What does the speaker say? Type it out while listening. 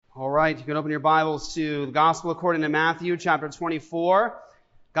right, you can open your Bibles to the Gospel according to Matthew, chapter 24.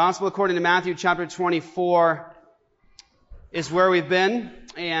 Gospel according to Matthew, chapter 24 is where we've been,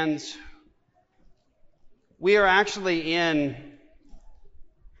 and we are actually in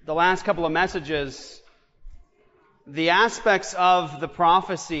the last couple of messages, the aspects of the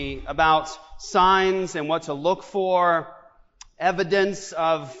prophecy about signs and what to look for, evidence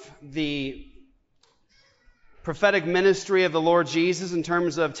of the prophetic ministry of the Lord Jesus in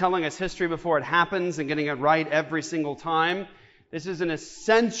terms of telling us history before it happens and getting it right every single time. This is an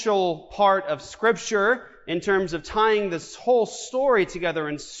essential part of Scripture in terms of tying this whole story together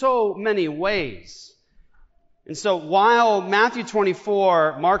in so many ways. And so while Matthew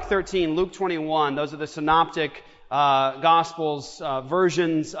 24, Mark 13, Luke 21, those are the synoptic Gospels,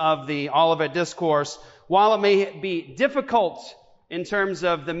 versions of the Olivet Discourse, while it may be difficult in terms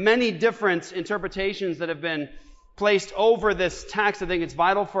of the many different interpretations that have been placed over this text, I think it's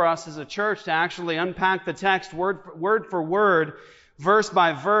vital for us as a church to actually unpack the text word for word, verse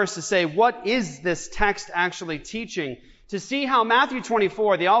by verse, to say, what is this text actually teaching? To see how Matthew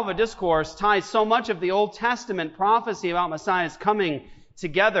 24, the Olivet Discourse, ties so much of the Old Testament prophecy about Messiah's coming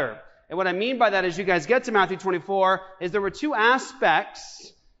together. And what I mean by that, as you guys get to Matthew 24, is there were two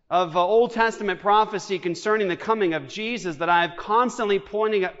aspects of Old Testament prophecy concerning the coming of Jesus that I've constantly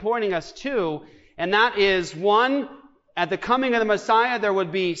pointing us to, and that is, one, at the coming of the Messiah there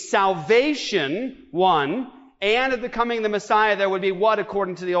would be salvation, one, and at the coming of the Messiah there would be what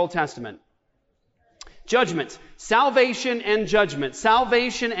according to the Old Testament? Judgment. Salvation and judgment.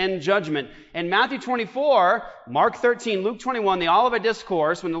 Salvation and judgment. In Matthew 24, Mark 13, Luke 21, the Olivet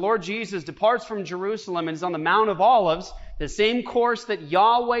Discourse, when the Lord Jesus departs from Jerusalem and is on the Mount of Olives, the same course that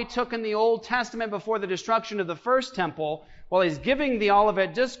Yahweh took in the Old Testament before the destruction of the first temple, while he's giving the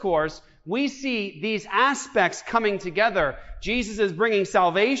Olivet Discourse, we see these aspects coming together. Jesus is bringing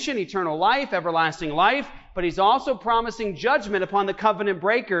salvation, eternal life, everlasting life, but he's also promising judgment upon the covenant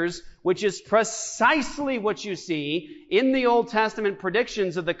breakers, which is precisely what you see in the Old Testament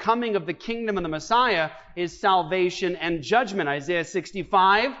predictions of the coming of the kingdom of the Messiah, is salvation and judgment. Isaiah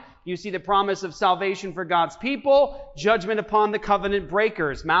 65, you see the promise of salvation for God's people, judgment upon the covenant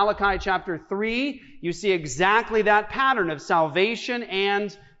breakers. Malachi chapter 3, you see exactly that pattern of salvation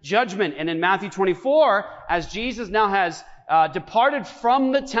and judgment. And in Matthew 24, as Jesus now has departed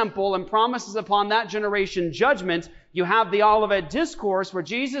from the temple and promises upon that generation judgment, you have the Olivet Discourse where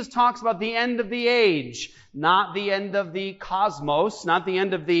Jesus talks about the end of the age, not the end of the cosmos, not the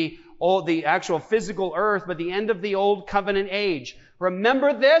end of the actual physical earth, but the end of the old covenant age.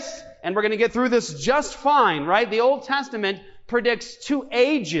 Remember this, and we're going to get through this just fine, right? The Old Testament predicts two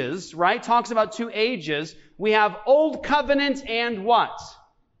ages, right? Talks about two ages. We have Old Covenant and what?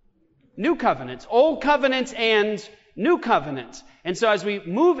 New Covenant. Old Covenant and New Covenant. And so as we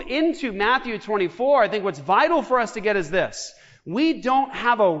move into Matthew 24, I think what's vital for us to get is this. We don't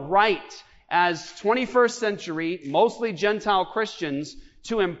have a right as 21st century, mostly Gentile Christians,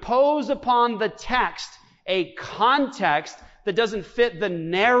 to impose upon the text a context that doesn't fit the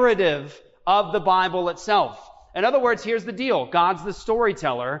narrative of the Bible itself. In other words, here's the deal. God's the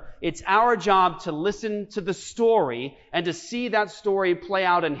storyteller. It's our job to listen to the story and to see that story play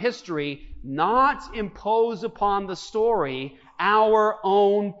out in history, not impose upon the story our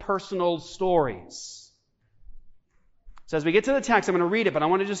own personal stories. So as we get to the text, I'm going to read it, but I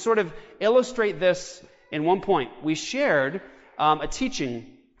want to just sort of illustrate this in one point. We shared a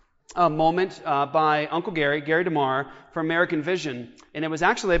teaching moment by Uncle Gary DeMar from American Vision, and it was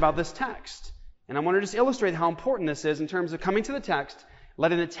actually about this text. And I want to just illustrate how important this is in terms of coming to the text,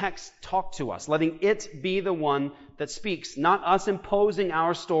 letting the text talk to us, letting it be the one that speaks, not us imposing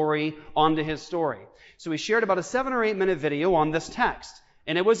our story onto his story. So we shared about a 7 or 8 minute video on this text.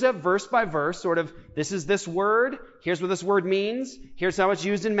 And it was a verse by verse sort of, this is this word, here's what this word means, here's how it's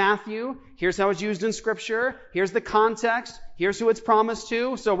used in Matthew, here's how it's used in Scripture, here's the context, here's who it's promised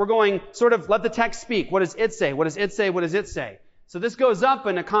to. So we're going sort of, let the text speak. What does it say? What does it say? What does it say? So this goes up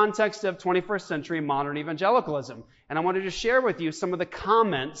in a context of 21st century modern evangelicalism. And I wanted to share with you some of the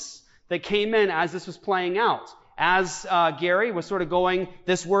comments that came in as this was playing out. As Gary was sort of going,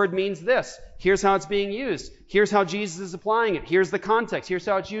 this word means this. Here's how it's being used. Here's how Jesus is applying it. Here's the context. Here's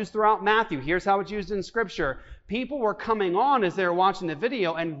how it's used throughout Matthew. Here's how it's used in Scripture. People were coming on as they were watching the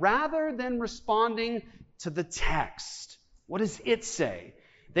video, and rather than responding to the text, what does it say?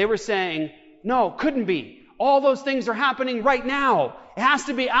 They were saying, no, couldn't be. All those things are happening right now. It has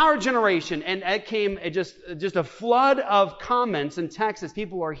to be our generation. And it came just a flood of comments and texts as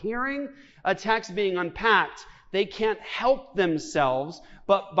people are hearing a text being unpacked. They can't help themselves,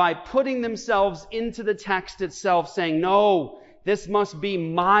 but by putting themselves into the text itself, saying, no, This must be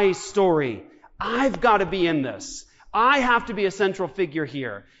my story. I've got to be in this. I have to be a central figure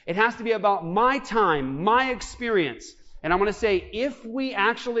here. It has to be about my time, my experience. And I'm going to say, if we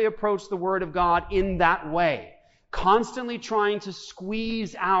actually approach the Word of God in that way, constantly trying to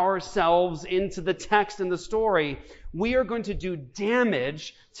squeeze ourselves into the text and the story, we are going to do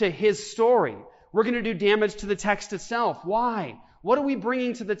damage to His story. We're going to do damage to the text itself. Why? What are we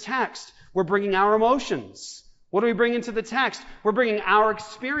bringing to the text? We're bringing our emotions. What are we bringing to the text? We're bringing our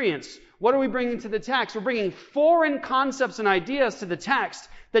experience. What are we bringing to the text? We're bringing foreign concepts and ideas to the text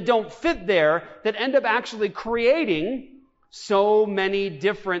that don't fit there, that end up actually creating so many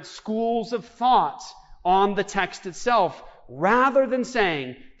different schools of thought on the text itself, rather than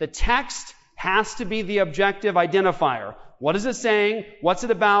saying the text has to be the objective identifier. What is it saying? What's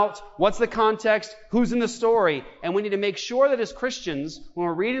it about? What's the context? Who's in the story? And we need to make sure that as Christians, when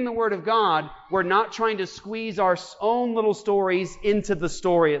we're reading the Word of God, we're not trying to squeeze our own little stories into the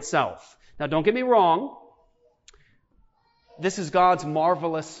story itself. Now, don't get me wrong. This is God's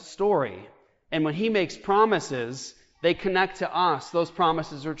marvelous story. And when He makes promises, they connect to us. Those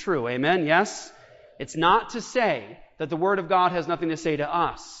promises are true. Amen? Yes? It's not to say that the Word of God has nothing to say to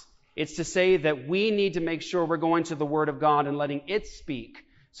us. It's to say that we need to make sure we're going to the Word of God and letting it speak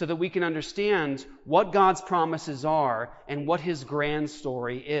so that we can understand what God's promises are and what His grand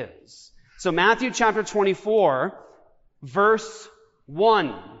story is. So Matthew chapter 24, verse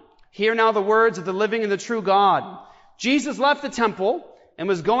 1. Hear now the words of the living and the true God. Jesus left the temple and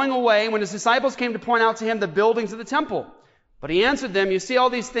was going away when His disciples came to point out to Him the buildings of the temple. But He answered them, "You see all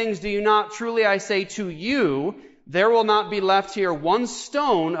these things, do you not? Truly I say to you, there will not be left here one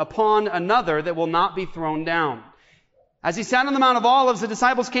stone upon another that will not be thrown down." As He sat on the Mount of Olives, the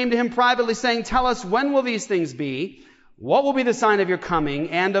disciples came to Him privately, saying, "Tell us, when will these things be? What will be the sign of your coming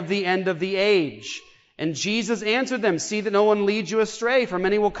and of the end of the age?" And Jesus answered them, "See that no one leads you astray, for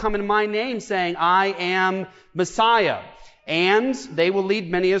many will come in my name, saying, 'I am Messiah.' And they will lead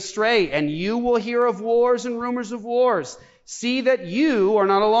many astray. And you will hear of wars and rumors of wars. See that you are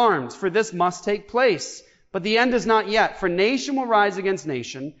not alarmed, for this must take place. But the end is not yet, for nation will rise against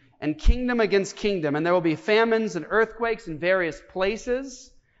nation, and kingdom against kingdom, and there will be famines and earthquakes in various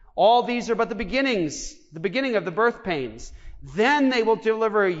places. All these are but the beginning of the birth pains. Then they will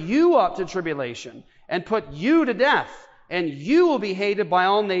deliver you up to tribulation, and put you to death, and you will be hated by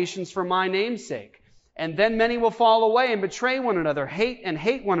all nations for my name's sake. And then many will fall away and betray one another,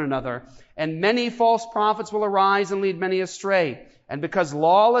 hate one another, and many false prophets will arise and lead many astray. And because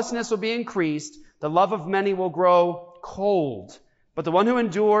lawlessness will be increased, the love of many will grow cold. But the one who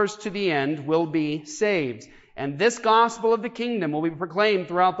endures to the end will be saved. And this gospel of the kingdom will be proclaimed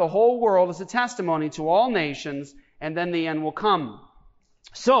throughout the whole world as a testimony to all nations, and then the end will come.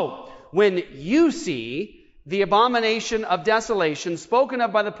 So, when you see the abomination of desolation spoken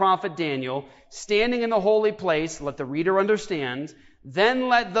of by the prophet Daniel standing in the holy place, let the reader understand, then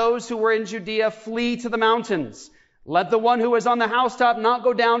let those who were in Judea flee to the mountains. Let the one who is on the housetop not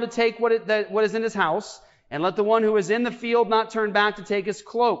go down to take what is in his house, and let the one who is in the field not turn back to take his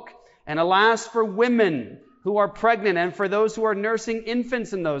cloak. And alas for women who are pregnant and for those who are nursing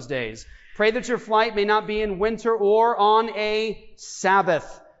infants in those days. Pray that your flight may not be in winter or on a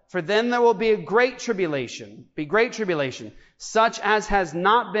Sabbath. For then there will be great tribulation, such as has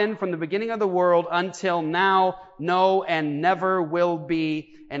not been from the beginning of the world until now, no, and never will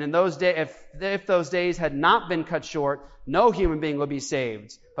be. And in those days, if those days had not been cut short, no human being will be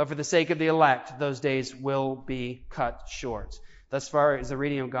saved. But for the sake of the elect, those days will be cut short. Thus far is the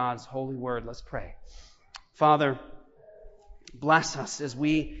reading of God's holy word. Let's pray. Father, bless us as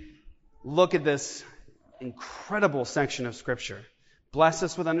we look at this incredible section of Scripture. Bless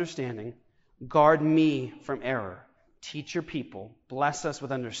us with understanding. Guard me from error. Teach your people. Bless us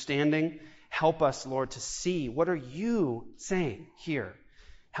with understanding. Help us, Lord, to see what are you saying here.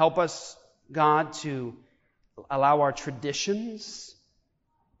 Help us, God, to allow our traditions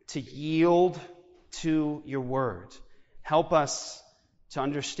to yield to your word. Help us to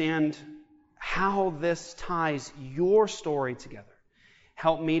understand how this ties your story together.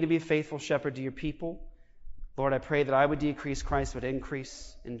 Help me to be a faithful shepherd to your people. Lord, I pray that I would decrease, Christ would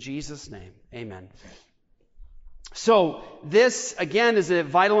increase. In Jesus' name, amen. So, this, again, is a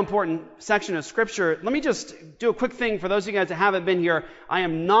vital, important section of Scripture. Let me just do a quick thing for those of you guys that haven't been here. I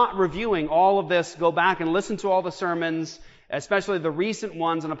am not reviewing all of this. Go back and listen to all the sermons, especially the recent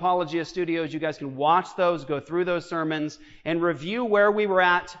ones on Apologia Studios. You guys can watch those, go through those sermons, and review where we were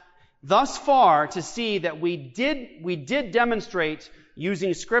at thus far to see that we did demonstrate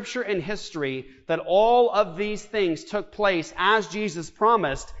using Scripture and history that all of these things took place as Jesus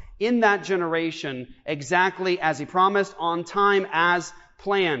promised in that generation exactly as he promised, on time as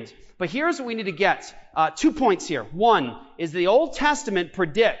planned. But here's what we need to get. 2 points here. One is the Old Testament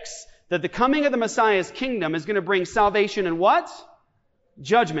predicts that the coming of the Messiah's kingdom is going to bring salvation and what?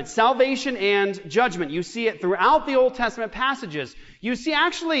 Judgment. Salvation and judgment. You see it throughout the Old Testament passages. You see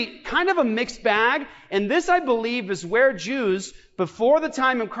actually kind of a mixed bag, and this, I believe, is where Jews, before the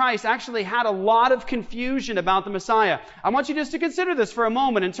time of Christ, actually had a lot of confusion about the Messiah. I want you just to consider this for a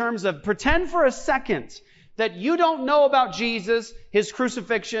moment in terms of pretend for a second that you don't know about Jesus, His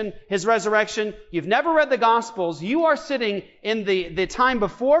crucifixion, His resurrection. You've never read the Gospels. You are sitting in the time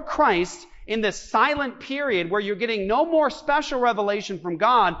before Christ, in this silent period where you're getting no more special revelation from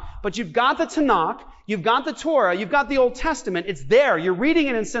God, but you've got the Tanakh, you've got the Torah, you've got the Old Testament. It's there. You're reading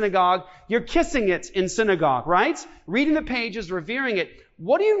it in synagogue. You're kissing it in synagogue, right? Reading the pages, revering it.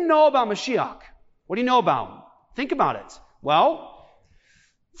 What do you know about Mashiach? What do you know about? Think about it. Well,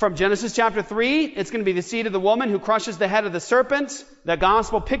 from Genesis chapter 3, it's going to be the seed of the woman who crushes the head of the serpent. The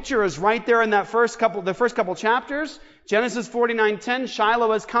gospel picture is right there in the first couple chapters. Genesis 49:10,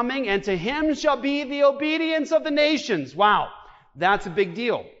 Shiloh is coming, and to him shall be the obedience of the nations. Wow, that's a big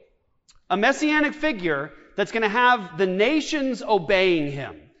deal. A messianic figure that's going to have the nations obeying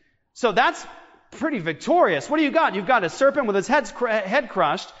him. So that's pretty victorious. What do you got? You've got a serpent with his head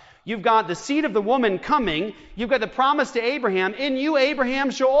crushed. You've got the seed of the woman coming. You've got the promise to Abraham. In you, Abraham,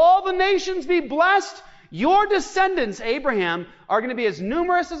 shall all the nations be blessed. Your descendants, Abraham, are going to be as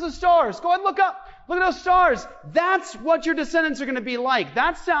numerous as the stars. Go ahead and look up. Look at those stars. That's what your descendants are going to be like.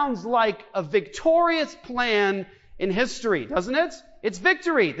 That sounds like a victorious plan in history, doesn't it? It's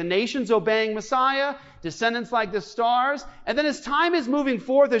victory. The nations obeying Messiah, descendants like the stars. And then as time is moving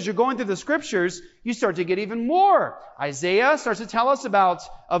forth, as you're going through the scriptures, you start to get even more. Isaiah starts to tell us about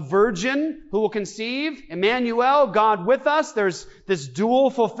a virgin who will conceive. Emmanuel, God with us. There's this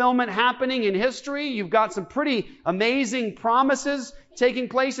dual fulfillment happening in history. You've got some pretty amazing promises taking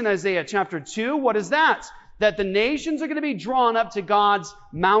place in Isaiah chapter 2. What is that? That the nations are going to be drawn up to God's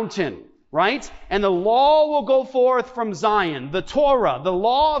mountain. Right? And the law will go forth from Zion. The Torah, the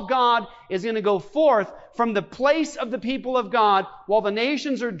law of God, is going to go forth from the place of the people of God while the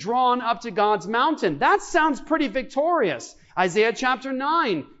nations are drawn up to God's mountain. That sounds pretty victorious. Isaiah chapter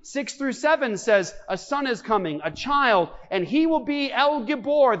 9, 6 through 7 says, a son is coming, a child, and he will be El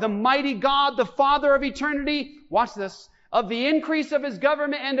Gibor, the mighty God, the Father of eternity. Watch this. Of the increase of his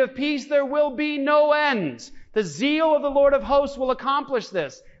government and of peace there will be no end. The zeal of the Lord of hosts will accomplish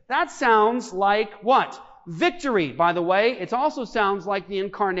this. That sounds like what? Victory, by the way. It also sounds like the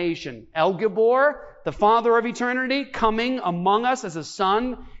incarnation. El Gibor, the Father of eternity, coming among us as a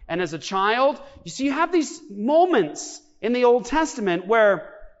son and as a child. You see, you have these moments in the Old Testament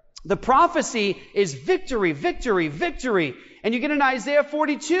where the prophecy is victory, victory, victory. And you get in Isaiah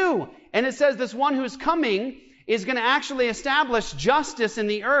 42, and it says this one who's coming is going to actually establish justice in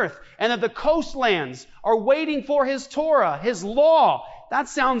the earth, and that the coastlands are waiting for his Torah, his law. That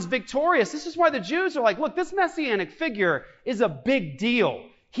sounds victorious. This is why the Jews are like, look, this messianic figure is a big deal.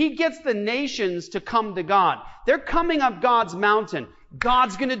 He gets the nations to come to God. They're coming up God's mountain.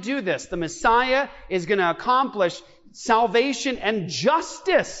 God's going to do this. The Messiah is going to accomplish salvation and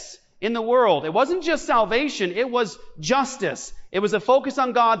justice in the world. It wasn't just salvation, it was justice. It was a focus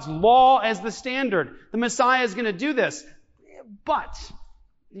on God's law as the standard. The Messiah is going to do this. But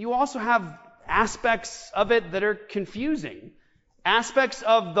you also have aspects of it that are confusing. Aspects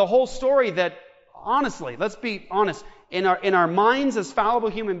of the whole story that, honestly, let's be honest, in our minds as fallible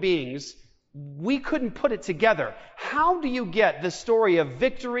human beings, we couldn't put it together. How do you get the story of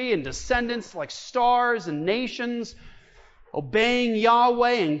victory and descendants like stars and nations obeying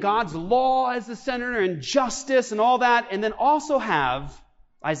Yahweh and God's law as the center and justice and all that, and then also have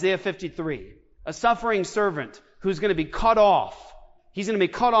Isaiah 53, a suffering servant who's going to be cut off. He's going to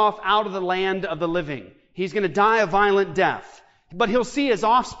be cut off out of the land of the living. He's going to die a violent death. But he'll see his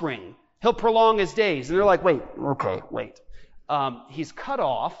offspring. He'll prolong his days. And they're like, wait. He's cut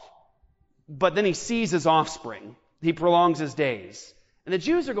off, but then he sees his offspring. He prolongs his days. And the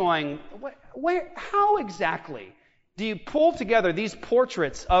Jews are going, how exactly do you pull together these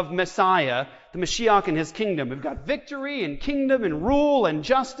portraits of Messiah, the Mashiach and his kingdom? We've got victory and kingdom and rule and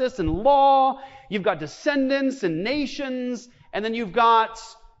justice and law. You've got descendants and nations. And then you've got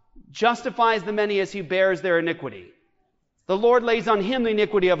justifies the many as he bears their iniquity. The Lord lays on him the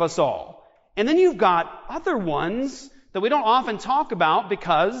iniquity of us all. And then you've got other ones that we don't often talk about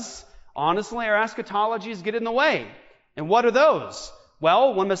because, honestly, our eschatologies get in the way. And what are those?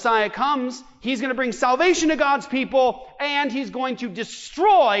 Well, when Messiah comes, he's going to bring salvation to God's people, and he's going to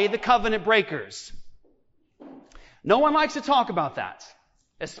destroy the covenant breakers. No one likes to talk about that.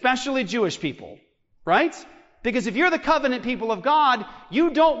 especially Jewish people, right? Because if you're the covenant people of God,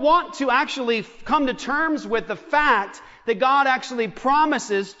 you don't want to actually come to terms with the fact that God actually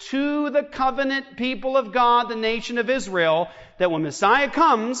promises to the covenant people of God, the nation of Israel, that when Messiah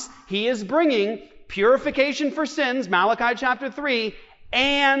comes, He is bringing purification for sins, Malachi chapter 3,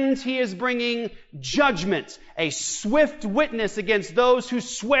 and He is bringing judgment, a swift witness against those who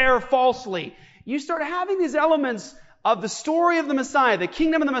swear falsely. You start having these elements of the story of the Messiah, the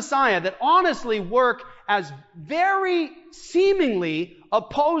kingdom of the Messiah, that honestly work as very seemingly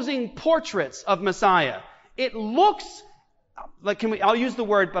opposing portraits of Messiah. It looks like, I'll use the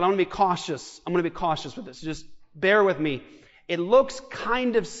word, but I'm going to be cautious. I'm going to be cautious with this. Just bear with me. It looks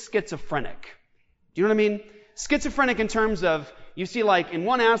kind of schizophrenic. Do you know what I mean? Schizophrenic in terms of, you see like in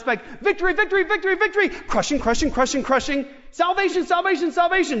one aspect, victory, victory, victory, victory, crushing, crushing, crushing, crushing, salvation, salvation,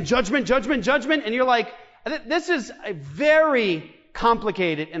 salvation, judgment, judgment, judgment, and you're like, this is a very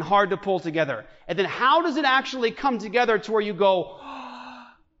complicated and hard to pull together. And then how does it actually come together to where you go,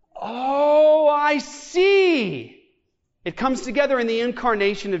 oh, I see. It comes together in the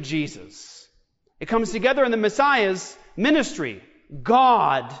incarnation of Jesus. It comes together in the Messiah's ministry,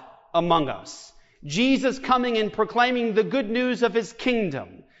 God among us. Jesus coming and proclaiming the good news of His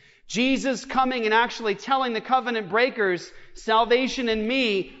kingdom. Jesus coming and actually telling the covenant breakers, salvation in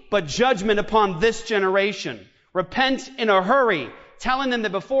me, but judgment upon this generation. Repent in a hurry, telling them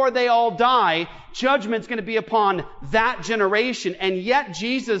that before they all die, judgment's going to be upon that generation. And yet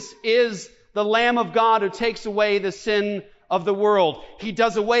Jesus is the Lamb of God who takes away the sin of the world. He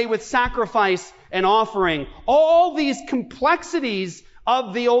does away with sacrifice and offering. All these complexities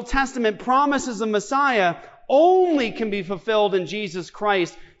of the Old Testament promises of Messiah only can be fulfilled in Jesus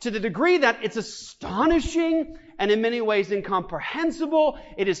Christ, to the degree that it's astonishing and in many ways incomprehensible.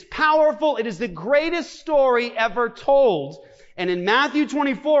 It is powerful. It is the greatest story ever told. And in Matthew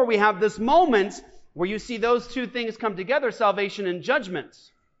 24, we have this moment where you see those two things come together, salvation and judgment.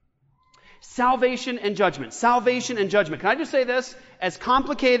 Salvation and judgment. Salvation and judgment. Can I just say this? As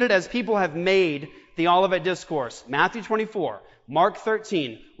complicated as people have made the Olivet Discourse, Matthew 24, Mark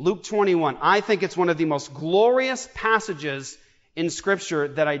 13, Luke 21, I think it's one of the most glorious passages in Scripture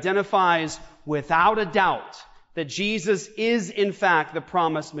that identifies without a doubt that Jesus is in fact the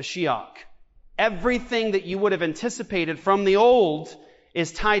promised Mashiach. Everything that you would have anticipated from the old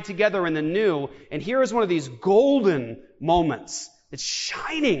is tied together in the new. And here is one of these golden moments. It's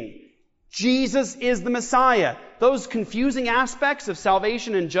shining. Jesus is the Messiah. Those confusing aspects of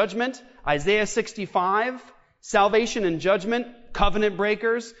salvation and judgment, Isaiah 65, salvation and judgment, covenant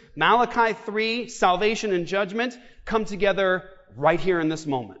breakers, Malachi 3, salvation and judgment, come together right here in this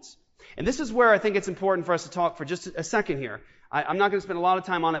moment. And this is where I think it's important for us to talk for just a second here. I'm not going to spend a lot of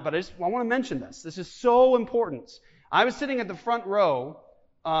time on it, but I want to mention this. This is so important. I was sitting at the front row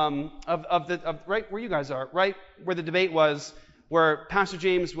of right where you guys are, right where the debate was, where Pastor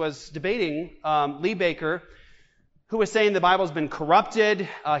James was debating Lee Baker, who was saying the Bible's been corrupted.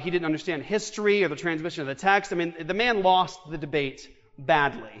 He didn't understand history or the transmission of the text. I mean, the man lost the debate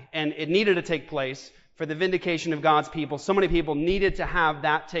badly, and it needed to take place for the vindication of God's people. So many people needed to have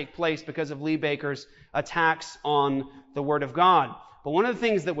that take place because of Lee Baker's attacks on the Word of God. But one of the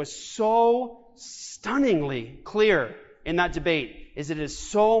things that was so stunningly clear in that debate is it is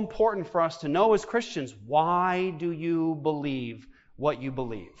so important for us to know as Christians, why do you believe what you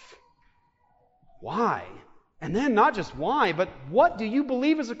believe? Why? And then not just why, but what do you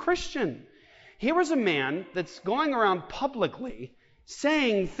believe as a Christian? Here is a man that's going around publicly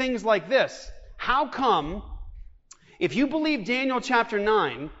saying things like this. How come, if you believe Daniel chapter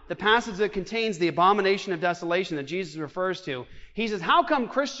 9, the passage that contains the abomination of desolation that Jesus refers to, he says, how come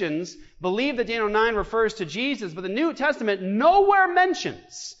Christians believe that Daniel 9 refers to Jesus, but the New Testament nowhere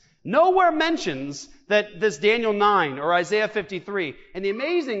mentions that this Daniel 9 or Isaiah 53. And the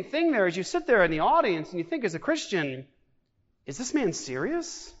amazing thing there is you sit there in the audience and you think as a Christian, is this man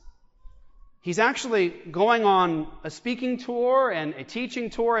serious? He's actually going on a speaking tour and a teaching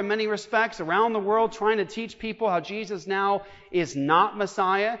tour in many respects around the world, trying to teach people how Jesus now is not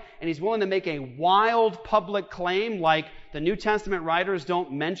Messiah, and he's willing to make a wild public claim like the New Testament writers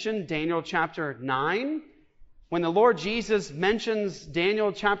don't mention Daniel chapter 9. When the Lord Jesus mentions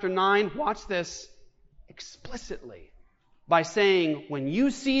Daniel chapter 9, watch this, explicitly, by saying, when you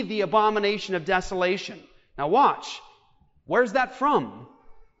see the abomination of desolation. Now watch, where's that from?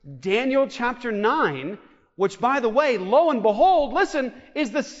 Daniel chapter 9, which, by the way, lo and behold, listen,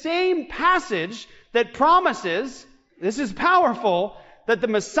 is the same passage that promises, this is powerful, that the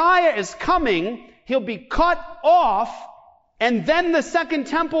Messiah is coming, he'll be cut off, and then the second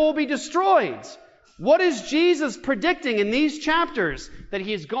temple will be destroyed. What is Jesus predicting in these chapters? That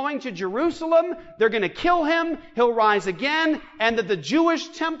he is going to Jerusalem, they're going to kill him, he'll rise again, and that the Jewish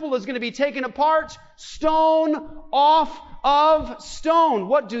temple is going to be taken apart, stone off of stone.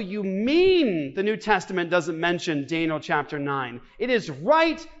 What do you mean the New Testament doesn't mention Daniel chapter 9? It is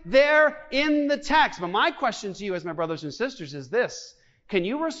right there in the text. But my question to you as my brothers and sisters is this: can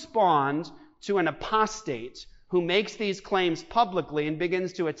you respond to an apostate who makes these claims publicly and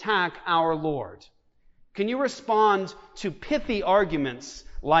begins to attack our Lord? Can you respond to pithy arguments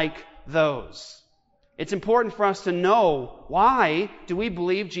like those? It's important for us to know, why do we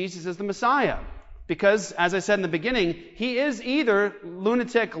believe Jesus is the Messiah? Because, as I said in the beginning, he is either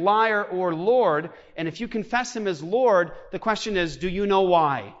lunatic, liar, or Lord. And if you confess him as Lord, the question is, do you know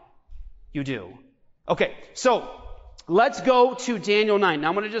why you do? Okay, so let's go to Daniel 9. Now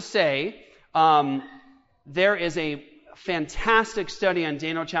I'm going to just say, there is a fantastic study on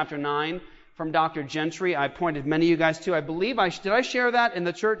Daniel chapter 9 from Dr. Gentry. I pointed many of you guys to. I believe did I share that in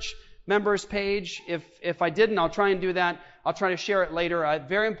the church members page? If I didn't, I'll try and do that. I'll try to share it later. A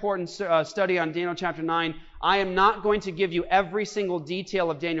very important study on Daniel chapter 9. I am not going to give you every single detail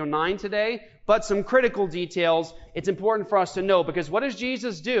of Daniel 9 today, but some critical details it's important for us to know. Because what does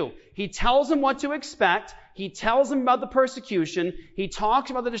Jesus do? He tells them what to expect. He tells them about the persecution. He talks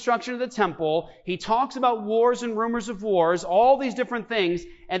about the destruction of the temple. He talks about wars and rumors of wars, all these different things.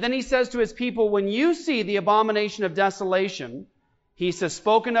 And then he says to his people, when you see the abomination of desolation, he says,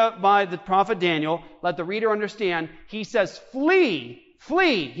 spoken of by the prophet Daniel, let the reader understand, he says, flee,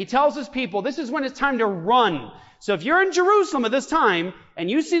 flee. He tells his people, this is when it's time to run. So if you're in Jerusalem at this time, and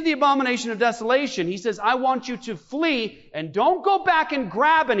you see the abomination of desolation, he says, I want you to flee, and don't go back and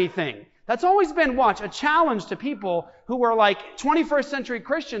grab anything. That's always been, a challenge to people who were like 21st century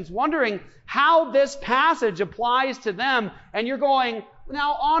Christians, wondering how this passage applies to them. And you're going,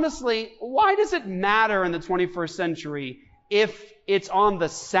 now honestly, why does it matter in the 21st century if it's on the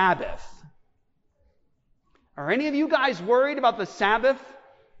Sabbath? Are any of you guys worried about the Sabbath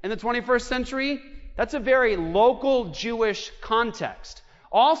in the 21st century? That's a very local Jewish context.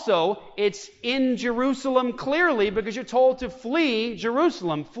 Also, it's in Jerusalem clearly because you're told to flee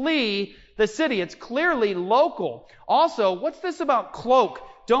Jerusalem, flee the city. It's clearly local. Also, what's this about cloak?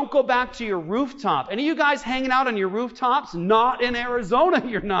 Don't go back to your rooftop. Any of you guys hanging out on your rooftops? Not in Arizona,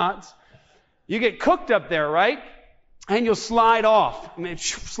 you're not. You get cooked up there, right? And you'll slide off.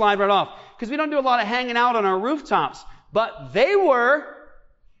 Slide right off. Because we don't do a lot of hanging out on our rooftops. But they were.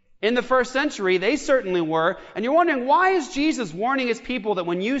 In the first century, they certainly were. And you're wondering, why is Jesus warning his people that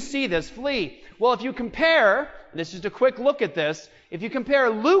when you see this, flee? Well, if you compare, this is just a quick look at this, if you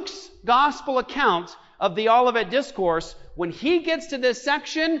compare Luke's gospel account of the Olivet Discourse, when he gets to this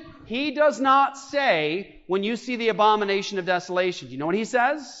section, he does not say, when you see the abomination of desolation. Do you know what he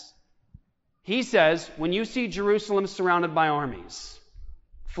says? He says, when you see Jerusalem surrounded by armies,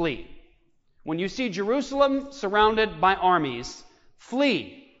 flee. When you see Jerusalem surrounded by armies,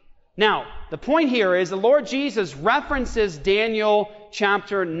 flee. Now, the point here is the Lord Jesus references Daniel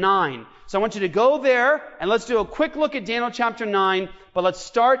chapter 9. So I want you to go there and let's do a quick look at Daniel chapter 9, but let's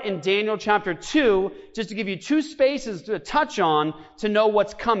start in Daniel chapter 2 just to give you two spaces to touch on to know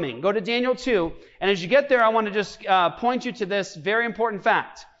what's coming. Go to Daniel 2, and as you get there, I want to just point you to this very important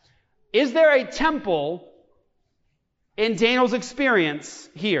fact. Is there a temple in Daniel's experience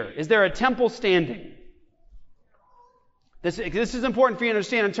here? Is there a temple standing? This is important for you to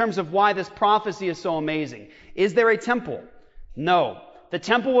understand in terms of why this prophecy is so amazing. Is there a temple? No. The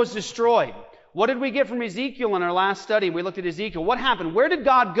temple was destroyed. What did we get from Ezekiel in our last study? We looked at Ezekiel. What happened? Where did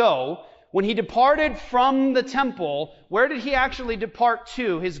God go when he departed from the temple? Where did he actually depart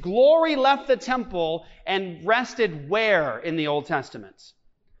to? His glory left the temple and rested where in the Old Testament?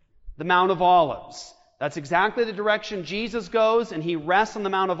 The Mount of Olives. That's exactly the direction Jesus goes, and he rests on the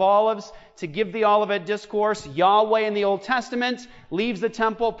Mount of Olives to give the Olivet Discourse. Yahweh in the Old Testament leaves the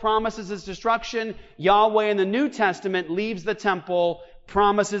temple, promises its destruction. Yahweh in the New Testament leaves the temple,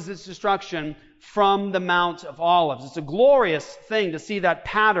 promises its destruction from the Mount of Olives. It's a glorious thing to see that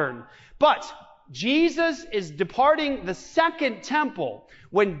pattern. But Jesus is departing the second temple.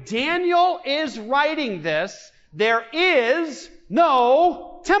 When Daniel is writing this, there is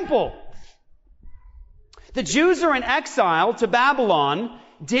no temple. The Jews are in exile to Babylon.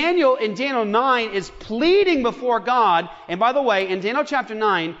 Daniel, in Daniel 9, is pleading before God. And by the way, in Daniel chapter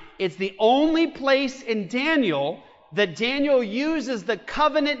 9, it's the only place in Daniel that Daniel uses the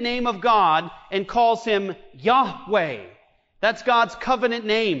covenant name of God and calls him Yahweh. That's God's covenant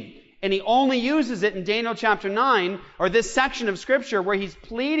name. And he only uses it in Daniel chapter 9, or this section of Scripture where he's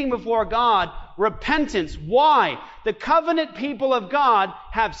pleading before God repentance. Why? The covenant people of God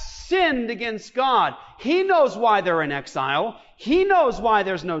have sinned against God. He knows why they're in exile. He knows why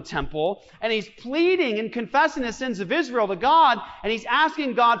there's no temple. And he's pleading and confessing the sins of Israel to God, and he's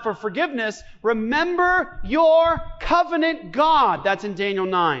asking God for forgiveness. Remember your covenant God. That's in Daniel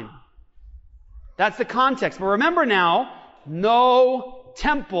 9. That's the context. But remember now, no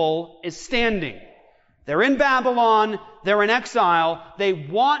temple is standing. They're in Babylon. They're in exile. They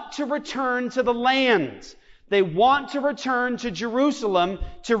want to return to the land. They want to return to Jerusalem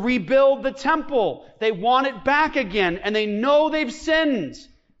to rebuild the temple. They want it back again, and they know they've sinned.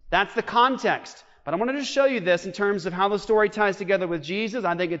 That's the context. But I wanted to show you this in terms of how the story ties together with Jesus.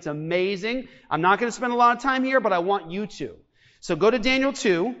 I think it's amazing. I'm not going to spend a lot of time here, but I want you to. So go to Daniel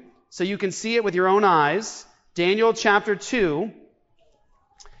 2 so you can see it with your own eyes. Daniel chapter 2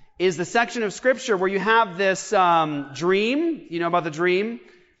 is the section of Scripture where you have this dream. You know about the dream?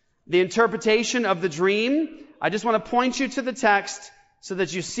 The interpretation of the dream. I just want to point you to the text so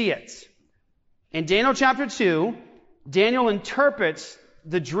that you see it. In Daniel chapter 2, Daniel interprets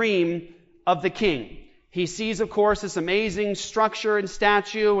the dream of the king. He sees, of course, this amazing structure and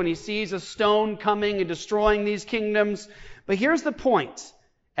statue, and he sees a stone coming and destroying these kingdoms. But here's the point.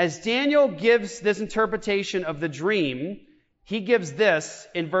 As Daniel gives this interpretation of the dream, he gives this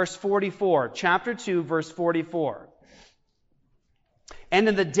in verse 44, chapter 2, verse 44. And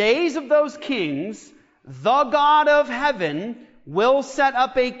in the days of those kings, the God of heaven will set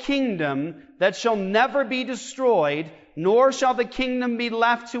up a kingdom that shall never be destroyed, nor shall the kingdom be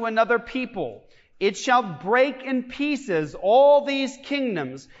left to another people. It shall break in pieces all these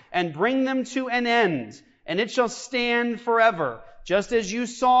kingdoms and bring them to an end, and it shall stand forever. Just as you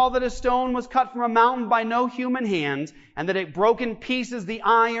saw that a stone was cut from a mountain by no human hand, and that it broke in pieces the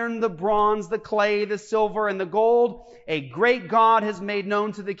iron, the bronze, the clay, the silver, and the gold, a great God has made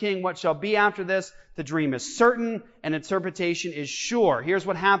known to the king what shall be after this. The dream is certain, and interpretation is sure. Here's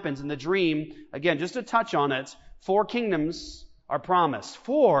what happens in the dream. Again, just to touch on it, 4 kingdoms are promised.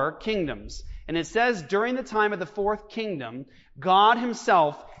 4 kingdoms. And it says during the time of the 4th kingdom, God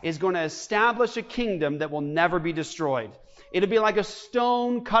himself is going to establish a kingdom that will never be destroyed. It'll be like a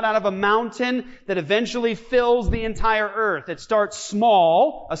stone cut out of a mountain that eventually fills the entire earth. It starts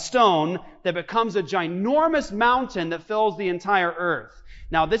small, a stone, that becomes a ginormous mountain that fills the entire earth.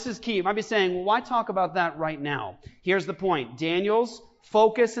 Now, this is key. You might be saying, well, why talk about that right now? Here's the point. Daniel's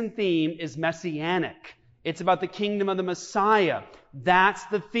focus and theme is messianic. It's about the kingdom of the Messiah. That's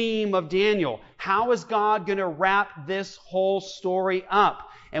the theme of Daniel. How is God going to wrap this whole story up?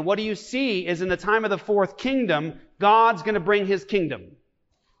 And what do you see is in the time of the 4th kingdom, God's going to bring his kingdom.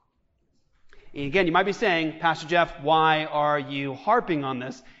 And again, you might be saying, Pastor Jeff, why are you harping on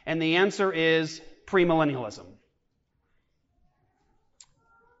this? And the answer is premillennialism.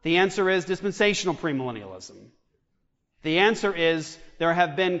 The answer is dispensational premillennialism. The answer is there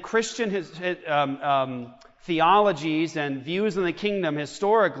have been Christian theologies and views in the kingdom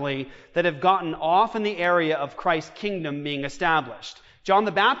historically that have gotten off in the area of Christ's kingdom being established. John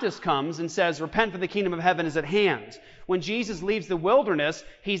the Baptist comes and says, repent for the kingdom of heaven is at hand. When Jesus leaves the wilderness,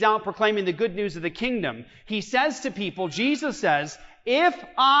 he's out proclaiming the good news of the kingdom. He says to people, Jesus says, if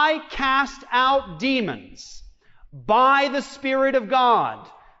I cast out demons by the Spirit of God,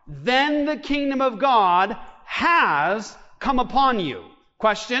 then the kingdom of God has come upon you.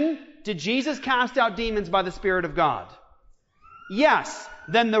 Question, did Jesus cast out demons by the Spirit of God? Yes.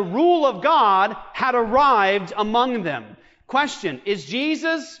 Then the rule of God had arrived among them. Question, is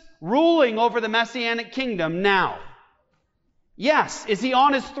Jesus ruling over the Messianic kingdom now? Yes. Is he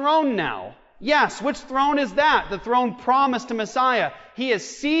on his throne now? Yes. Which throne is that? The throne promised to Messiah. He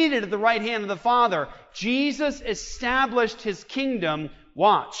is seated at the right hand of the Father. Jesus established his kingdom,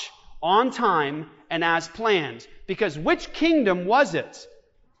 watch, on time and as planned. Because which kingdom was it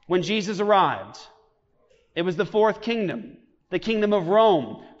when Jesus arrived? It was the 4th kingdom, the kingdom of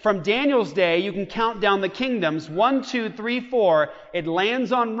Rome. From Daniel's day, you can count down the kingdoms. 1, 2, 3, 4. It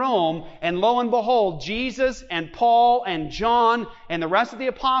lands on Rome, and lo and behold, Jesus and Paul and John and the rest of the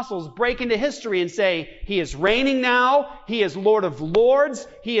apostles break into history and say, he is reigning now, he is Lord of lords,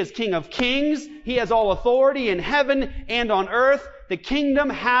 he is King of kings, he has all authority in heaven and on earth. The kingdom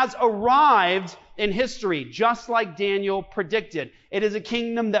has arrived in history, just like Daniel predicted. It is a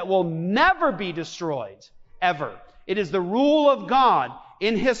kingdom that will never be destroyed, ever. It is the rule of God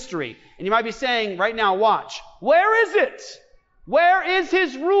in history. And you might be saying right now, watch, where is it? Where is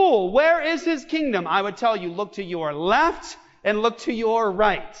his rule? Where is his kingdom? I would tell you, look to your left and look to your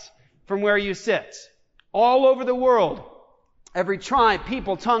right from where you sit. All over the world, Every tribe,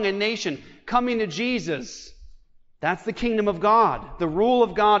 people, tongue, and nation coming to Jesus. That's the kingdom of God, the rule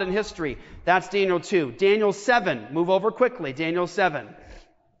of God in history. That's Daniel 2. Daniel 7. Move over quickly. Daniel 7.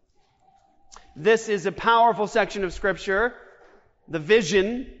 This is a powerful section of Scripture. The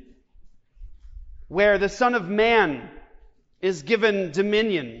vision where the Son of Man is given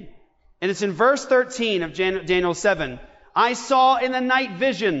dominion. And it's in verse 13 of Daniel 7. I saw in the night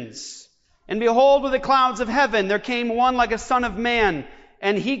visions, and behold, with the clouds of heaven, there came one like a son of man,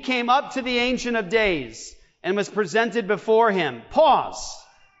 and he came up to the Ancient of Days, and was presented before him. Pause.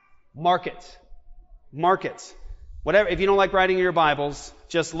 Mark it. Mark it. Whatever. If you don't like writing in your Bibles,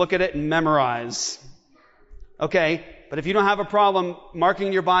 just look at it and memorize. Okay? But if you don't have a problem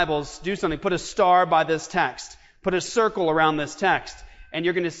marking your Bibles, do something. Put a star by this text. Put a circle around this text. And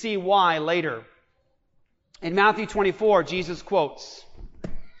you're going to see why later. In Matthew 24, Jesus quotes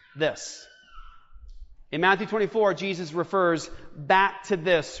this. In Matthew 24, Jesus refers back to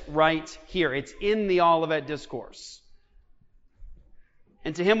this right here. It's in the Olivet Discourse.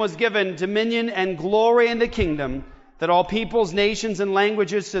 And to him was given dominion and glory and the kingdom, that all peoples, nations, and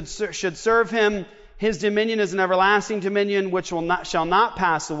languages should serve him. His dominion is an everlasting dominion which shall not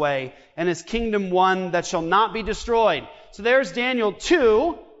pass away, and his kingdom one that shall not be destroyed. So there's Daniel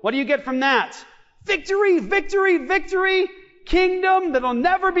 2. What do you get from that? Victory, victory, victory. Kingdom that'll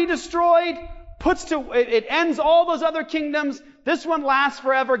never be destroyed. It ends all those other kingdoms. This one lasts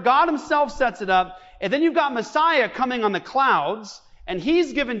forever. God himself sets it up. And then you've got Messiah coming on the clouds, and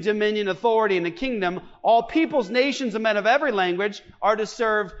he's given dominion, authority, and the kingdom. All peoples, nations, and men of every language are to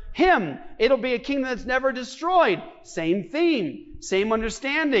serve him. It'll be a kingdom that's never destroyed. Same theme, same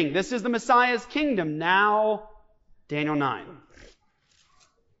understanding. This is the Messiah's kingdom. Now, Daniel 9.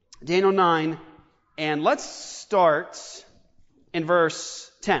 Daniel 9, and let's start in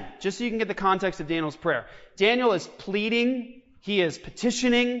verse 10, just so you can get the context of Daniel's prayer. Daniel is pleading, he is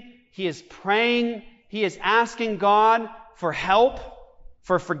petitioning, he is praying, he is asking God for help,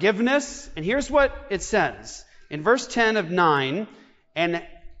 for forgiveness. And here's what it says. In verse 10 of 9, and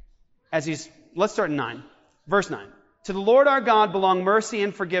let's start in 9. Verse 9. To the Lord our God belong mercy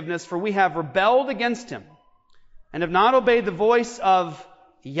and forgiveness, for we have rebelled against him, and have not obeyed the voice of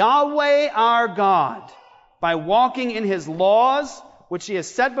Yahweh our God, by walking in his laws, which he has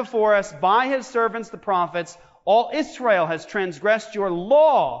set before us by his servants the prophets. All Israel has transgressed your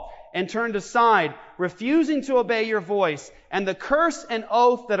law and turned aside, refusing to obey your voice. And the curse and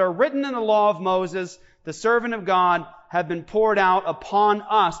oath that are written in the law of Moses, the servant of God, have been poured out upon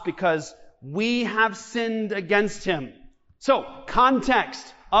us because we have sinned against him. So,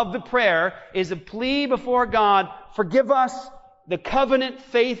 context of the prayer is a plea before God, forgive us, the covenant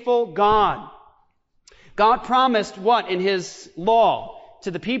faithful God. God promised what in his law?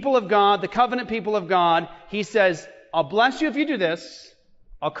 To the people of God, the covenant people of God, he says, I'll bless you if you do this.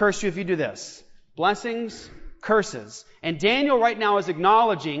 I'll curse you if you do this. Blessings, curses. And Daniel right now is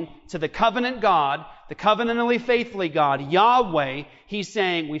acknowledging to the covenant God, the covenantally faithfully God, Yahweh, he's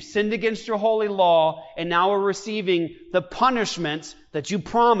saying, we've sinned against your holy law, and now we're receiving the punishment that you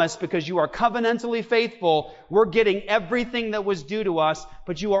promised because you are covenantally faithful. We're getting everything that was due to us,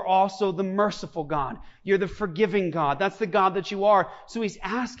 but you are also the merciful God. You're the forgiving God. That's the God that you are. So he's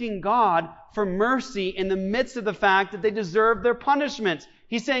asking God for mercy in the midst of the fact that they deserve their punishment.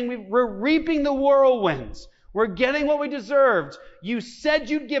 He's saying, we're reaping the whirlwinds. We're getting what we deserved. You said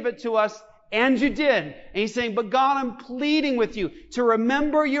you'd give it to us, and you did. And he's saying, but God, I'm pleading with you to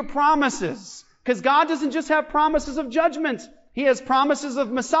remember your promises. Because God doesn't just have promises of judgment. He has promises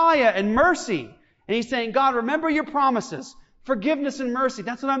of Messiah and mercy. And he's saying, God, remember your promises. Forgiveness and mercy.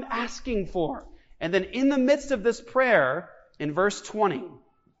 That's what I'm asking for. And then in the midst of this prayer, in verse 20,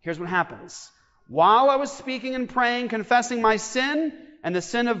 here's what happens. While I was speaking and praying, confessing my sin and the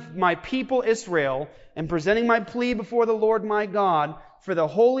sin of my people Israel, and presenting my plea before the Lord my God, for the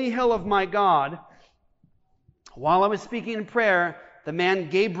holy hill of my God, while I was speaking in prayer, the man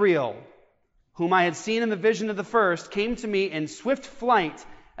Gabriel, whom I had seen in the vision of the first, came to me in swift flight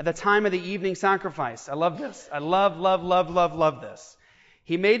at the time of the evening sacrifice. I love this. I love this.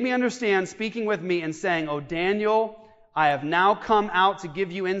 He made me understand, speaking with me and saying, O Daniel, I have now come out to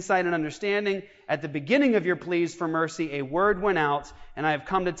give you insight and understanding. At the beginning of your pleas for mercy, a word went out, and I have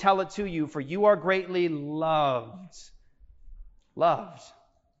come to tell it to you, for you are greatly loved. Loved.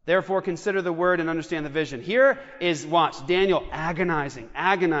 Therefore, consider the word and understand the vision. Here is, watch, Daniel agonizing.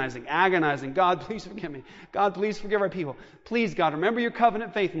 God, please forgive me. God, please forgive our people. Please, God, remember your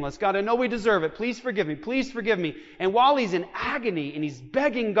covenant faithfulness. God, I know we deserve it. Please forgive me. Please forgive me. And while he's in agony and he's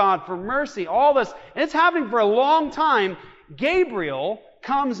begging God for mercy, all this, and it's happening for a long time, Gabriel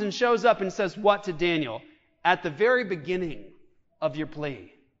comes and shows up and says what to Daniel? At the very beginning of your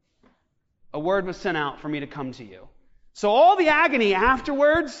plea. A word was sent out for me to come to you. So all the agony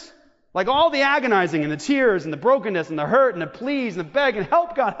afterwards, like all the agonizing and the tears and the brokenness and the hurt and the pleas and the beg and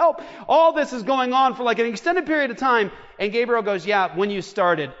help, God, help, all this is going on for like an extended period of time. And Gabriel goes, yeah, when you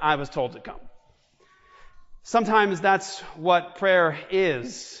started, I was told to come. Sometimes that's what prayer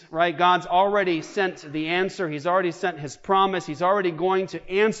is, right? God's already sent the answer. He's already sent His promise. He's already going to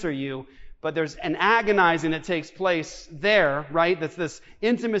answer you. But there's an agonizing that takes place there, right? That's this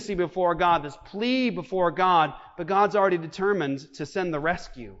intimacy before God, this plea before God. But God's already determined to send the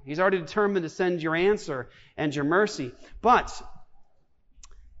rescue. He's already determined to send your answer and your mercy. But,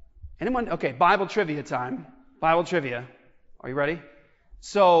 anyone? Okay, Bible trivia time. Bible trivia. Are you ready?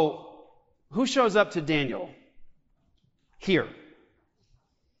 So, who shows up to Daniel? Here.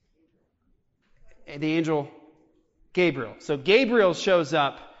 The angel Gabriel. So Gabriel shows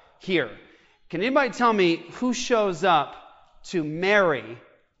up here. Can anybody tell me who shows up to Mary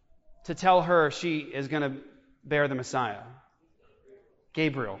to tell her she is going to bear the Messiah?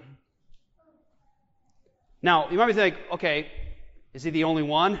 Gabriel. Now, you might be thinking, okay, is he the only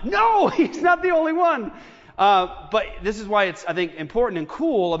one? No, he's not the only one. But this is why it's, I think, important and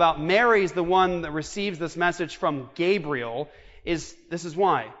cool about Mary's the one that receives this message from Gabriel. This is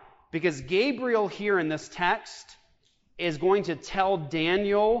why. Because Gabriel here in this text is going to tell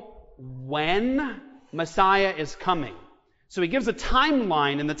Daniel when Messiah is coming. So he gives a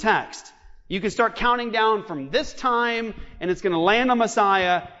timeline in the text. You can start counting down from this time, and it's going to land on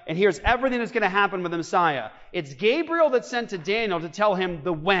Messiah, and here's everything that's going to happen with the Messiah. It's Gabriel that's sent to Daniel to tell him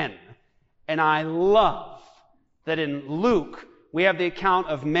the when. And I love that in Luke, we have the account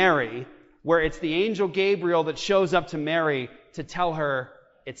of Mary, where it's the angel Gabriel that shows up to Mary to tell her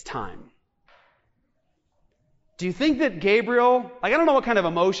it's time. Do you think that Gabriel, I don't know what kind of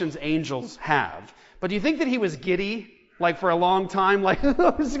emotions angels have, but do you think that he was giddy, for a long time, this is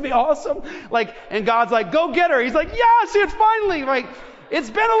going to be awesome? And God's like, go get her. He's like, yes, it's finally, it's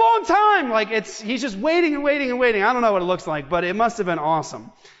been a long time. He's just waiting and waiting and waiting. I don't know what it looks like, but it must have been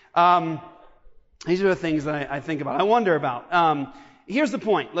awesome. These are the things that I think about, I wonder about. Here's the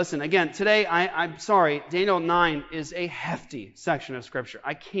point. Listen, again, today, I'm sorry, Daniel 9 is a hefty section of Scripture.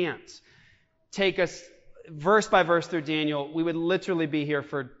 I can't take us verse by verse through Daniel. We would literally be here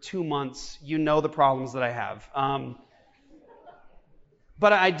for 2 months. You know the problems that I have.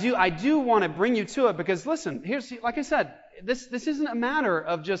 But I do want to bring you to it because, listen, here's, like I said, this isn't a matter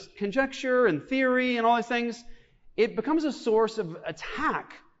of just conjecture and theory and all these things. It becomes a source of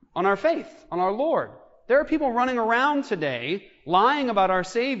attack on our faith, on our Lord. There are people running around today lying about our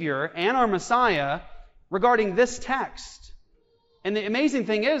Savior and our Messiah regarding this text. And the amazing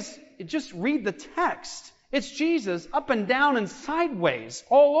thing is, just read the text. It's Jesus up and down and sideways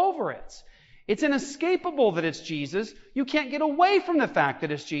all over it. It's inescapable that it's Jesus. You can't get away from the fact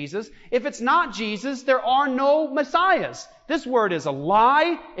that it's Jesus. If it's not Jesus, there are no Messiahs. This word is a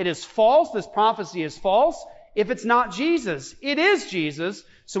lie. It is false. This prophecy is false. If it's not Jesus, it is Jesus.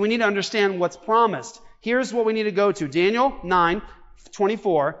 So we need to understand what's promised. Here's what we need to go to. Daniel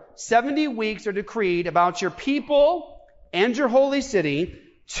 9:24. 70 weeks are decreed about your people and your holy city.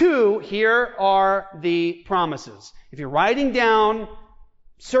 2, here are the promises. If you're writing down,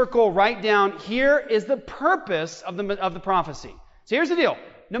 circle, write down, here is the purpose of the prophecy. So here's the deal.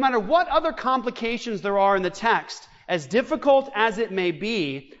 No matter what other complications there are in the text, as difficult as it may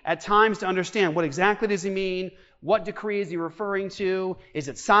be at times to understand what exactly does he mean, what decree is he referring to, is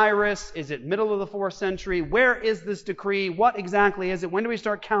it Cyrus, is it middle of the 4th century, where is this decree, what exactly is it, when do we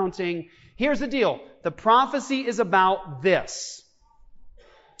start counting? Here's the deal. The prophecy is about this.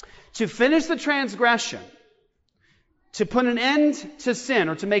 To finish the transgression, to put an end to sin,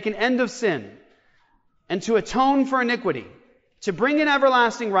 or to make an end of sin, and to atone for iniquity, to bring in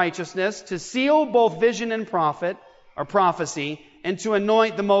everlasting righteousness, to seal both vision and prophet, or prophecy, and to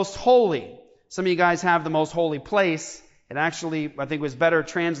anoint the most holy. Some of you guys have the most holy place. It actually, I think, was better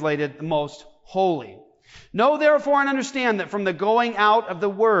translated, the most holy. Know therefore and understand that from the going out of the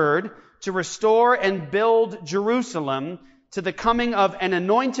word to restore and build Jerusalem to the coming of an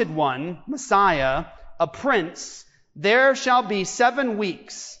anointed one, Messiah, a prince, there shall be 7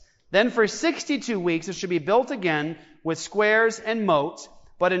 weeks. Then for 62 weeks it shall be built again with squares and moat,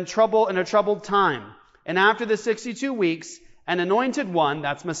 but in a troubled time. And after the 62 weeks, an anointed one,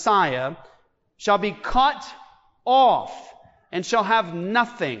 that's Messiah, shall be cut off and shall have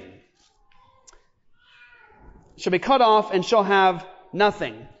nothing. Shall be cut off and shall have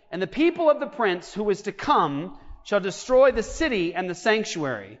nothing. And the people of the prince who is to come shall destroy the city and the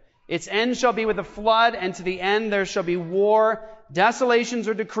sanctuary. Its end shall be with a flood, and to the end there shall be war. Desolations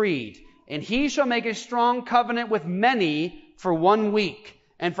are decreed. And he shall make a strong covenant with many for 1 week.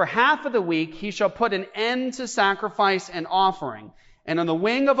 And for half of the week he shall put an end to sacrifice and offering. And on the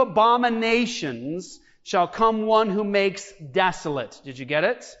wing of abominations shall come one who makes desolate. Did you get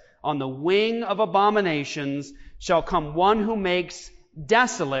it? On the wing of abominations shall come one who makes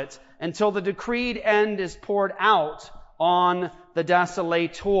desolate until the decreed end is poured out on the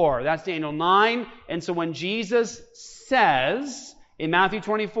desolator. That's Daniel 9. And so when Jesus says in Matthew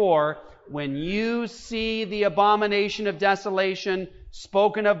 24, when you see the abomination of desolation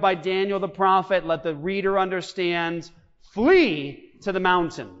spoken of by Daniel the prophet, let the reader understand, flee to the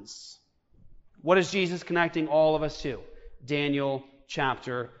mountains. What is Jesus connecting all of us to? Daniel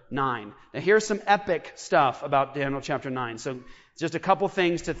chapter 9. Now here's some epic stuff about Daniel chapter 9. So just a couple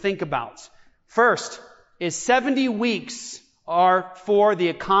things to think about. First is 70 weeks are for the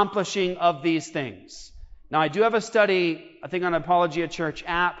accomplishing of these things. Now I do have a study, I think on Apologia Church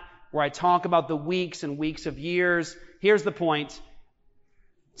app, where I talk about the weeks and weeks of years. Here's the point.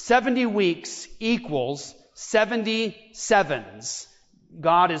 70 weeks equals 70 sevens.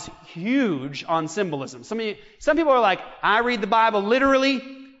 God is huge on symbolism. Some people are like, I read the Bible literally.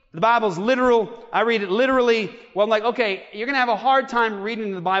 The Bible's literal. I read it literally. Well, I'm like, okay, you're going to have a hard time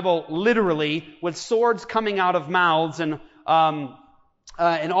reading the Bible literally with swords coming out of mouths and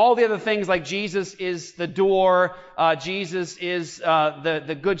all the other things like Jesus is the door, Jesus is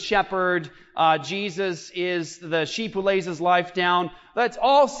the good shepherd, Jesus is the sheep who lays his life down. That's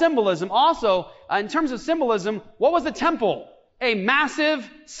all symbolism. Also, in terms of symbolism, what was the temple? A massive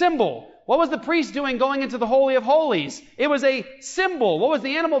symbol. What was the priest doing going into the Holy of Holies? It was a symbol. What was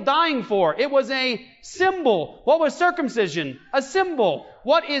the animal dying for? It was a symbol. What was circumcision? A symbol.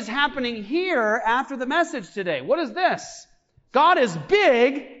 What is happening here after the message today? What is this? God is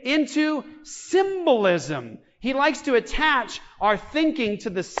big into symbolism. He likes to attach our thinking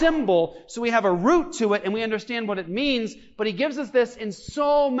to the symbol so we have a root to it and we understand what it means. But He gives us this in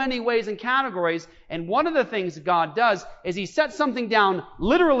so many ways and categories. And one of the things God does is He sets something down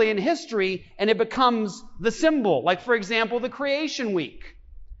literally in history and it becomes the symbol. Like, for example, the creation week.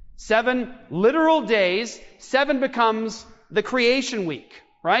 7 literal days, 7 becomes the creation week.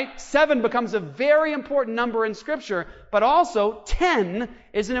 Right? 7 becomes a very important number in Scripture, but also 10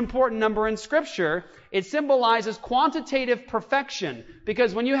 is an important number in Scripture. It symbolizes quantitative perfection,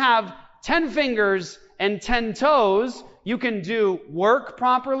 because when you have 10 fingers and 10 toes, you can do work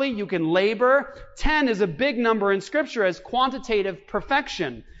properly, you can labor. 10 is a big number in Scripture as quantitative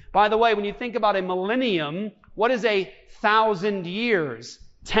perfection. By the way, when you think about a millennium, what is 1,000 years?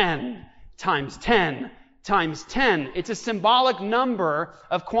 10 times 10. Times 10. It's a symbolic number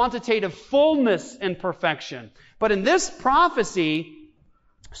of quantitative fullness and perfection. But in this prophecy,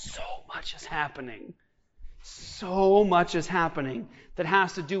 so much is happening. So much is happening that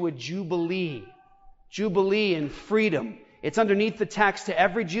has to do with Jubilee. Jubilee and freedom. It's underneath the text to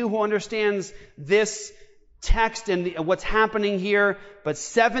every Jew who understands this text and what's happening here. But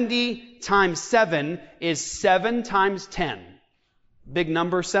 70 times 7 is 7 times 10. Big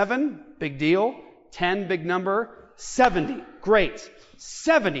number 7, big deal. 10, big number. 70, great.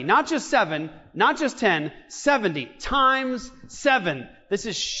 70, not just 7, not just 10, 70 times 7. This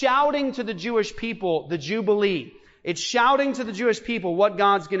is shouting to the Jewish people the Jubilee. It's shouting to the Jewish people what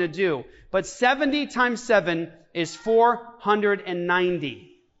God's going to do. But 70 times 7 is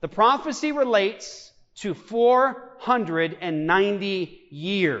 490. The prophecy relates to 490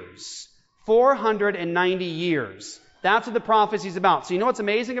 years. 490 years. That's what the prophecy is about. So you know what's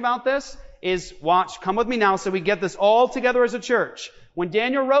amazing about this? Is, watch, come with me now so we get this all together as a church. When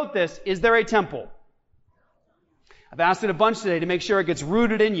Daniel wrote this, is there a temple? I've asked it a bunch today to make sure it gets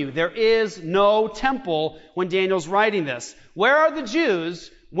rooted in you. There is no temple when Daniel's writing this. Where are the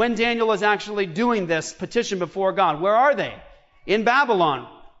Jews when Daniel is actually doing this petition before God? Where are they? In Babylon.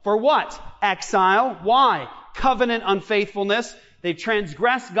 For what? Exile. Why? Covenant unfaithfulness. They've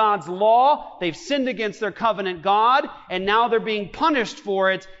transgressed God's law. They've sinned against their covenant God. And now they're being punished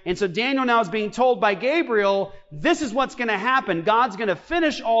for it. And so Daniel now is being told by Gabriel, this is what's going to happen. God's going to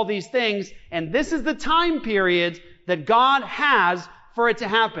finish all these things. And this is the time period that God has for it to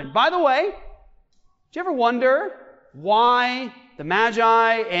happen. By the way, do you ever wonder why the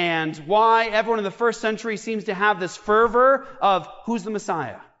Magi and why everyone in the first century seems to have this fervor of who's the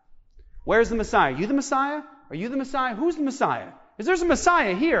Messiah? Where's the Messiah? Are you the Messiah? Are you the Messiah? Who's the Messiah? Because there's a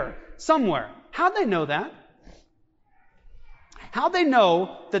Messiah here, somewhere. How'd they know that? How'd they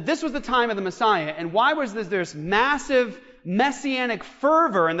know that this was the time of the Messiah? And why was this massive messianic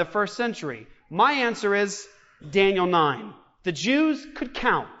fervor in the first century? My answer is Daniel 9. The Jews could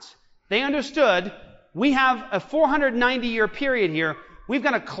count. They understood we have a 490-year period here. We've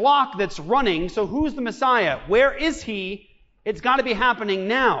got a clock that's running, so who's the Messiah? Where is He? It's got to be happening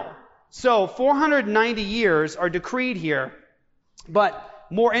now. So 490 years are decreed here. But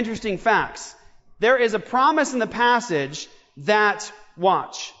more interesting facts. There is a promise in the passage that,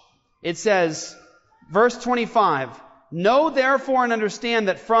 watch, it says, verse 25, know therefore and understand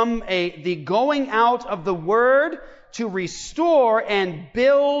that from the going out of the word to restore and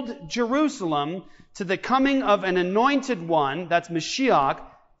build Jerusalem to the coming of an anointed one, that's Mashiach,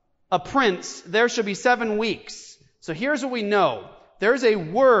 a prince, there shall be 7 weeks. So here's what we know. There's a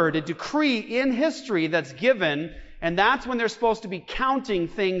word, a decree in history that's given, and that's when they're supposed to be counting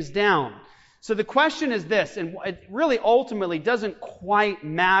things down. So the question is this, and it really ultimately doesn't quite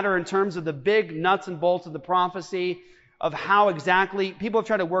matter in terms of the big nuts and bolts of the prophecy, of how exactly, people have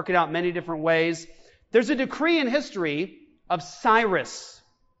tried to work it out many different ways. There's a decree in history of Cyrus.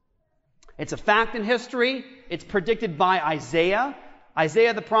 It's a fact in history. It's predicted by Isaiah.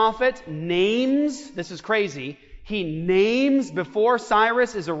 Isaiah the prophet names, this is crazy, he names before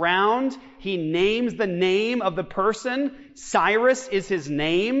Cyrus is around, he names the name of the person. Cyrus is his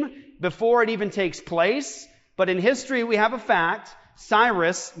name before it even takes place. But in history we have a fact.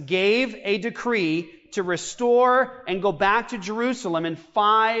 Cyrus gave a decree to restore and go back to Jerusalem in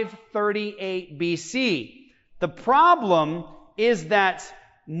 538 BC. The problem is that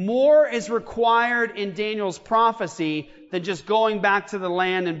more is required in Daniel's prophecy than just going back to the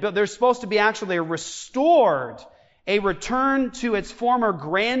land and build. There's supposed to be actually a return to its former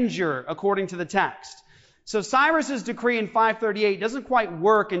grandeur, according to the text. So Cyrus's decree in 538 doesn't quite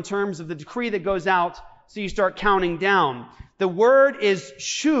work in terms of the decree that goes out, so you start counting down. The word is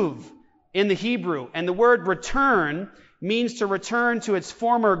shuv in the Hebrew, and the word return means to return to its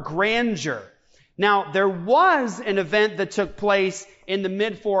former grandeur. Now, there was an event that took place in the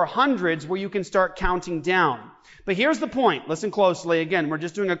mid-400s where you can start counting down. But here's the point. Listen closely. Again, we're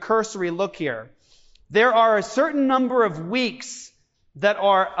just doing a cursory look here. There are a certain number of weeks that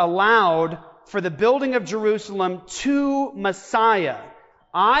are allowed for the building of Jerusalem to Messiah.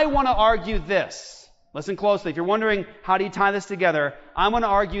 I want to argue this. Listen closely. If you're wondering how do you tie this together, I want to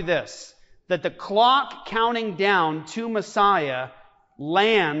argue this, that the clock counting down to Messiah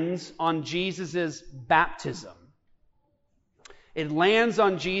lands on Jesus' baptism. It lands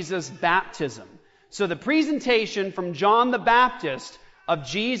on Jesus' baptism. So the presentation from John the Baptist of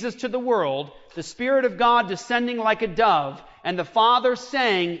Jesus to the world, the Spirit of God descending like a dove, and the Father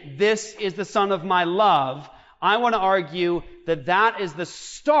saying, "This is the Son of my love," I want to argue that that is the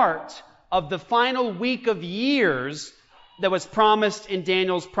start of the final week of years that was promised in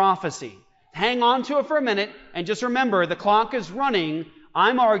Daniel's prophecy. Hang on to it for a minute, and just remember, the clock is running.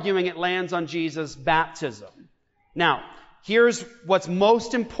 I'm arguing it lands on Jesus' baptism. Now, here's what's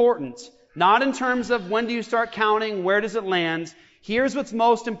most important. Not in terms of when do you start counting, where does it land. Here's what's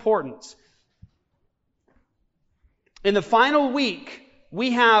most important. In the final week,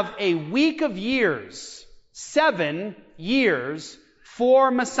 we have a week of years, 7 years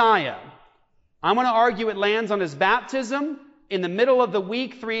for Messiah. I'm going to argue it lands on his baptism. In the middle of the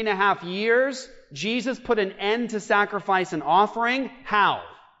week, 3.5 years, Jesus put an end to sacrifice and offering. How?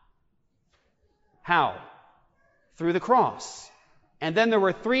 How? Through the cross. And then there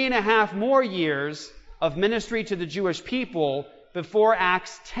were 3.5 more years of ministry to the Jewish people before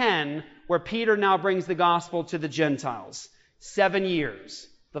Acts 10, where Peter now brings the gospel to the Gentiles. 7 years.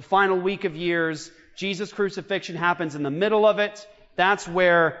 The final week of years. Jesus' crucifixion happens in the middle of it. That's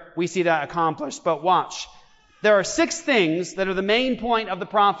where we see that accomplished. But watch. There are 6 things that are the main point of the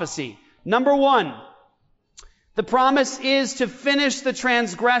prophecy. Number 1, the promise is to finish the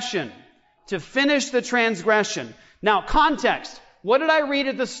transgression. To finish the transgression. Now, context. What did I read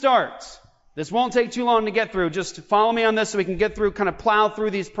at the start? This won't take too long to get through. Just follow me on this so we can get through, kind of plow through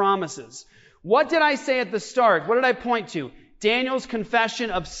these promises. What did I say at the start? What did I point to? Daniel's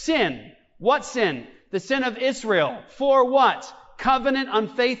confession of sin. What sin? The sin of Israel. For what? Covenant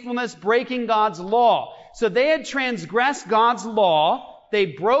unfaithfulness, breaking God's law. So they had transgressed God's law. They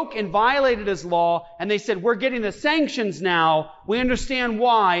broke and violated His law. And they said, we're getting the sanctions now. We understand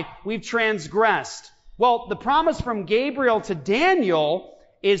why we've transgressed. Well, the promise from Gabriel to Daniel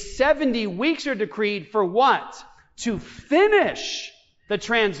is 70 weeks are decreed for what? To finish the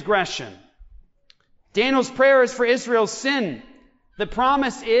transgression. Daniel's prayer is for Israel's sin. The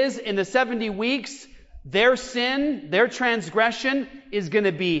promise is in the 70 weeks, their sin, their transgression is going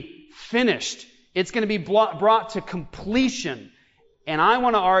to be finished. It's going to be brought to completion. And I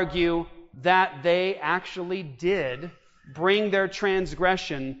want to argue that they actually did bring their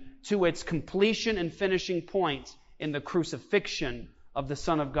transgression to its completion and finishing point in the crucifixion of the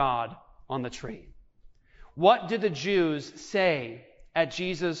Son of God on the tree. What did the Jews say at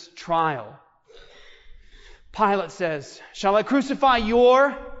Jesus' trial? Pilate says, "Shall I crucify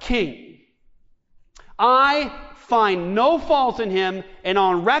your king? I find no fault in him." And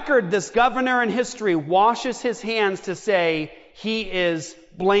on record, this governor in history washes his hands to say he is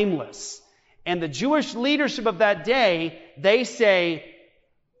blameless. And the Jewish leadership of that day, they say,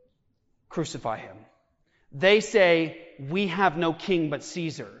 "Crucify him." They say, "We have no king but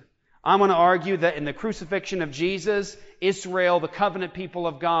Caesar." I'm going to argue that in the crucifixion of Jesus, Israel, the covenant people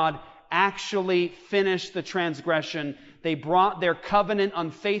of God, actually finished the transgression. They brought their covenant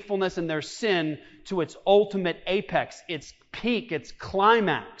unfaithfulness and their sin to its ultimate apex, its peak, its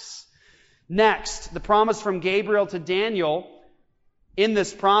climax. Next, the promise from Gabriel to Daniel in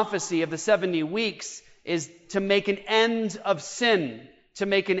this prophecy of the 70 weeks is to make an end of sin. To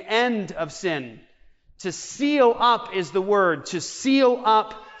make an end of sin. To seal up is the word. To seal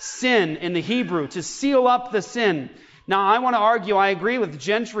up sin in the Hebrew. To seal up the sin. Now, I want to argue, I agree with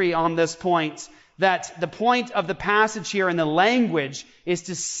Gentry on this point, that the point of the passage here in the language is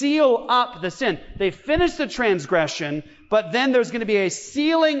to seal up the sin. They finished the transgression, but then there's going to be a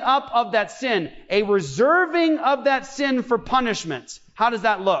sealing up of that sin, a reserving of that sin for punishment. How does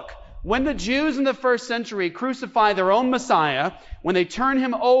that look? When the Jews in the first century crucify their own Messiah, when they turn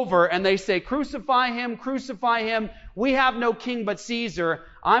him over and they say, crucify him, we have no king but Caesar,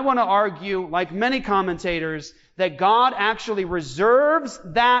 I want to argue, like many commentators, that God actually reserves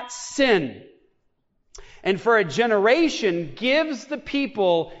that sin. And for a generation, gives the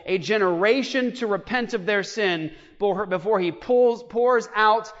people a generation to repent of their sin before he pours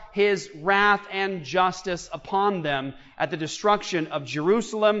out his wrath and justice upon them at the destruction of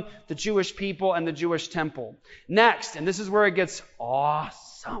Jerusalem, the Jewish people, and the Jewish temple. Next, and this is where it gets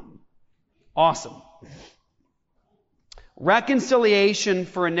awesome. Awesome. Reconciliation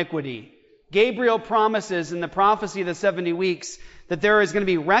for iniquity. Gabriel promises in the prophecy of the 70 weeks that there is going to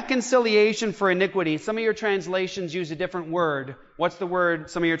be reconciliation for iniquity. Some of your translations use a different word. What's the word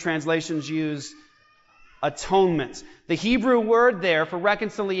some of your translations use? Atonement. The Hebrew word there for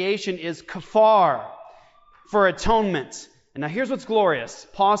reconciliation is kafar, for atonement. And now here's what's glorious.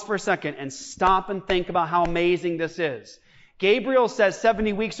 Pause for a second and stop and think about how amazing this is. Gabriel says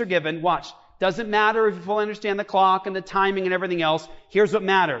 70 weeks are given. Watch. Doesn't matter if you fully understand the clock and the timing and everything else. Here's what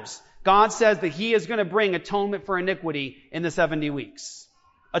matters. God says that He is going to bring atonement for iniquity in the 70 weeks.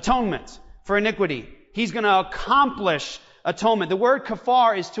 Atonement for iniquity. He's going to accomplish atonement. The word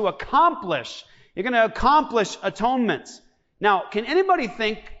kafar is to accomplish. You're going to accomplish atonement. Now, can anybody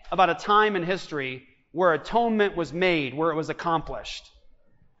think about a time in history where atonement was made, where it was accomplished?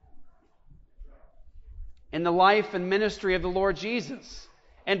 In the life and ministry of the Lord Jesus.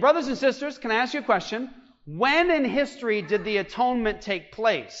 And brothers and sisters, can I ask you a question? When in history did the atonement take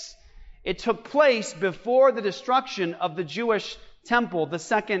place? It took place before the destruction of the Jewish temple, the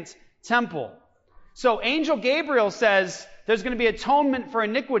second temple. So Angel Gabriel says there's going to be atonement for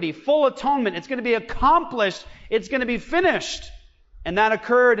iniquity, full atonement. It's going to be accomplished. It's going to be finished. And that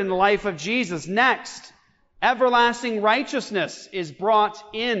occurred in the life of Jesus. Next, everlasting righteousness is brought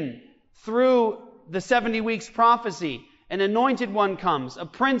in through the 70 weeks prophecy. An anointed one comes. A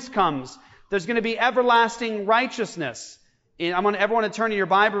prince comes. There's going to be everlasting righteousness. I want everyone to turn in your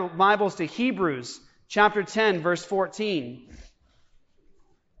Bibles to Hebrews chapter 10, verse 14.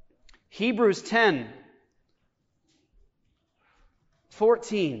 Hebrews 10,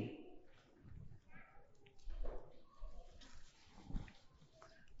 14.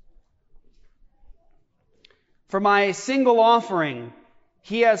 For my single offering,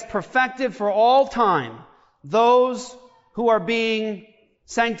 He has perfected for all time those who are being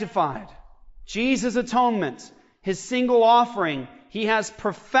sanctified. Jesus' atonement, His single offering, He has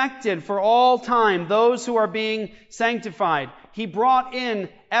perfected for all time those who are being sanctified. He brought in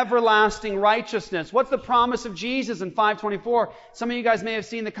everlasting righteousness. What's the promise of Jesus in 5:24? Some of you guys may have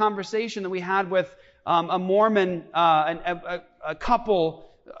seen the conversation that we had with a Mormon, a couple.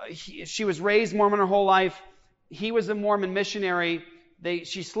 She was raised Mormon her whole life. He was a Mormon missionary.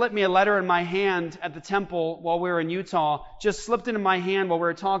 She slipped me a letter in my hand at the temple while we were in Utah. Just slipped it in my hand while we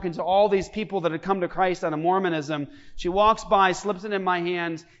were talking to all these people that had come to Christ out of Mormonism. She walks by, slips it in my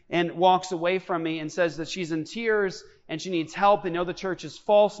hand, and walks away from me and says that she's in tears and she needs help. They know the church is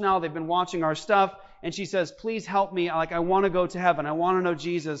false now. They've been watching our stuff. And she says, please help me. I want to go to heaven. I want to know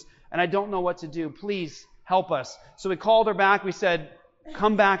Jesus. And I don't know what to do. Please help us. So we called her back. We said,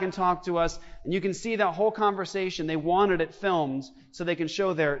 come back and talk to us. And you can see that whole conversation. They wanted it filmed so they can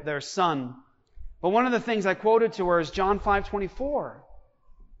show their son. But one of the things I quoted to her is John 5:24.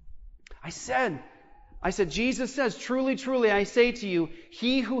 I said, Jesus says, truly, truly, I say to you,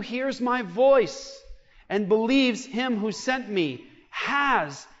 he who hears my voice and believes Him who sent me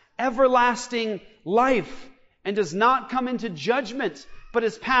has everlasting life and does not come into judgment, but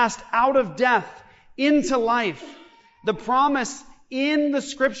is passed out of death into life. The promise in the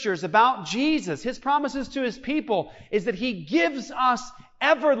Scriptures about Jesus, His promises to His people, is that He gives us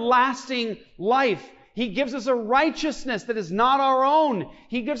everlasting life. He gives us a righteousness that is not our own.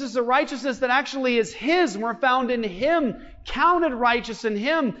 He gives us a righteousness that actually is His, and we're found in Him, counted righteous in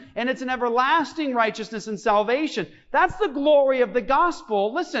Him, and it's an everlasting righteousness and salvation. That's the glory of the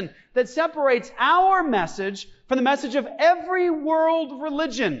gospel, listen, that separates our message from the message of every world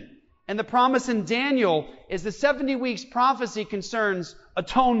religion. And the promise in Daniel is the 70 weeks prophecy concerns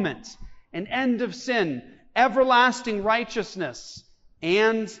atonement, an end of sin, everlasting righteousness,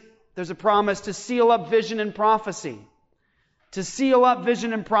 and there's a promise to seal up vision and prophecy. To seal up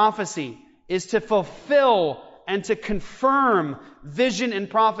vision and prophecy is to fulfill and to confirm vision and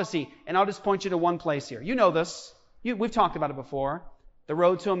prophecy. And I'll just point you to one place here. You know this. We've talked about it before. The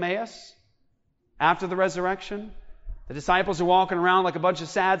road to Emmaus after the resurrection. The disciples are walking around like a bunch of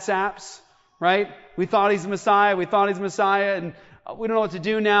sad saps, right? We thought He's the Messiah. We thought He's the Messiah. And we don't know what to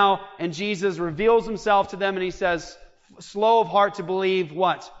do now. And Jesus reveals Himself to them and He says, slow of heart to believe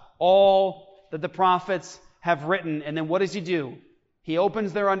what? All that the prophets have written. And then what does He do? He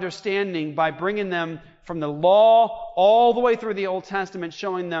opens their understanding by bringing them from the law all the way through the Old Testament,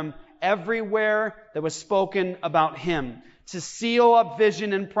 showing them everywhere that was spoken about Him. To seal up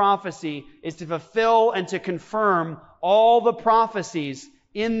vision and prophecy is to fulfill and to confirm all the prophecies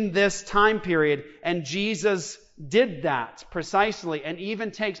in this time period. And Jesus did that precisely, and even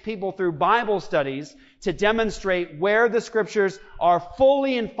takes people through Bible studies to demonstrate where the Scriptures are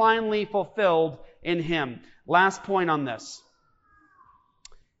fully and finally fulfilled in Him. Last point on this.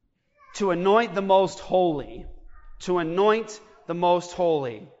 To anoint the most holy. To anoint the most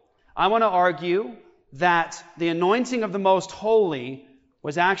holy. I want to argue that the anointing of the most holy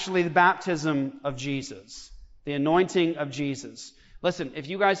was actually the baptism of Jesus. The anointing of Jesus. Listen, if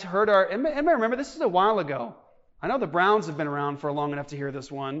you guys heard anybody remember, this is a while ago. I know the Browns have been around for long enough to hear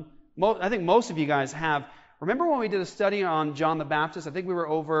this one. I think most of you guys have. Remember when we did a study on John the Baptist? I think we were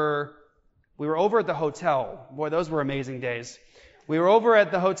over at the hotel. Boy, those were amazing days. We were over at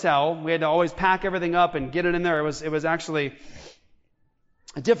the hotel. We had to always pack everything up and get it in there. It was actually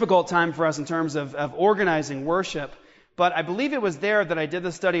a difficult time for us in terms of organizing worship. But I believe it was there that I did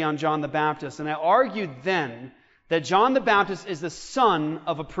the study on John the Baptist. And I argued then that John the Baptist is the son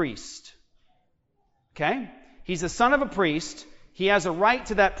of a priest. Okay? He's the son of a priest. He has a right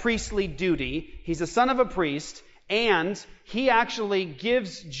to that priestly duty. He's the son of a priest. And he actually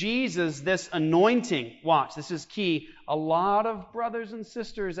gives Jesus this anointing. Watch, this is key. A lot of brothers and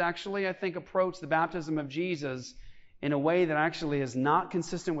sisters actually, I think, approach the baptism of Jesus in a way that actually is not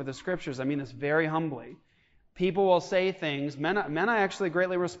consistent with the Scriptures. I mean this very humbly. People will say things, men I actually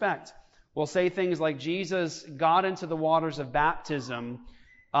greatly respect, will say things like Jesus got into the waters of baptism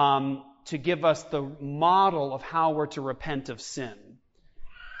to give us the model of how we're to repent of sin.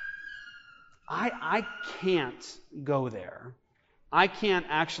 I can't go there. I can't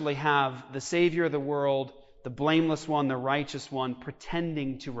actually have the Savior of the world, the blameless one, the righteous one,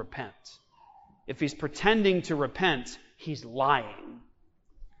 pretending to repent. If He's pretending to repent, He's lying.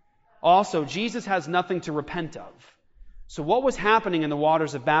 Also, Jesus has nothing to repent of. So what was happening in the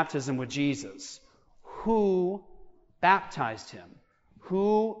waters of baptism with Jesus? Who baptized Him?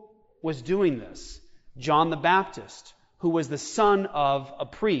 Who was doing this? John the Baptist, who was the son of a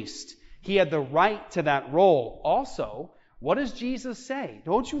priest. He had the right to that role. Also, what does Jesus say?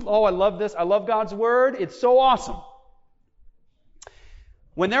 Don't you? Oh, I love this. I love God's Word. It's so awesome.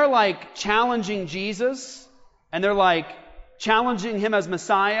 When they're like challenging Jesus, and they're like challenging Him as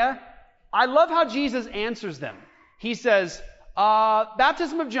Messiah, I love how Jesus answers them. He says,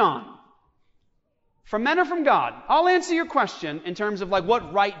 baptism of John, from men or from God? I'll answer your question in terms of like,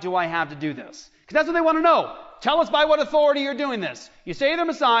 what right do I have to do this? Because that's what they want to know. Tell us by what authority you're doing this. You say you're the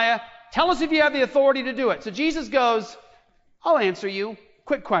Messiah. Tell us if you have the authority to do it. So Jesus goes, I'll answer you.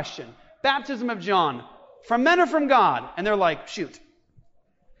 Quick question. Baptism of John, from men or from God? And they're like, shoot.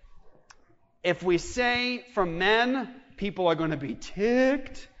 If we say from men, people are going to be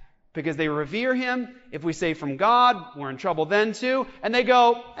ticked because they revere Him. If we say from God, we're in trouble then too. And they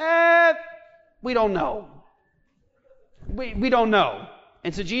go, we don't know. We don't know.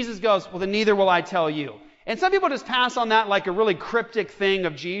 And so Jesus goes, well, then neither will I tell you. And some people just pass on that like a really cryptic thing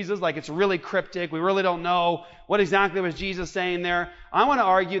of Jesus, like it's really cryptic. We really don't know what exactly was Jesus saying there. I want to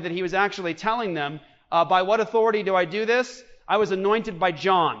argue that He was actually telling them, by what authority do I do this? I was anointed by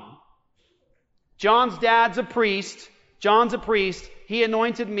John. John's dad's a priest. John's a priest. He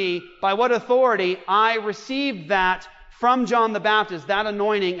anointed me. By what authority? I received that from John the Baptist, that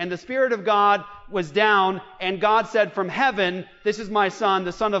anointing, and the Spirit of God was down, and God said from heaven, "This is my Son,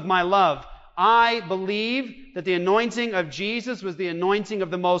 the Son of my love." I believe that the anointing of Jesus was the anointing of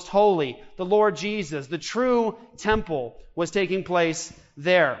the Most Holy, the Lord Jesus. The true temple was taking place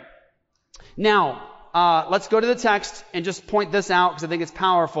there. Now, let's go to the text and just point this out because I think it's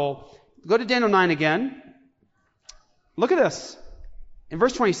powerful. Go to Daniel 9 again. Look at this. In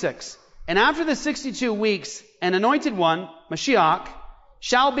verse 26. "And after the 62 weeks, an anointed one, Mashiach,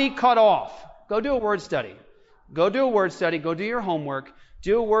 shall be cut off." Go do a word study. Go do a word study. Go do your homework.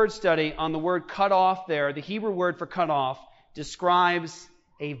 Do a word study on the word cut off there. The Hebrew word for cut off describes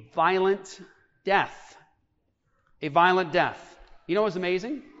a violent death. A violent death. You know what's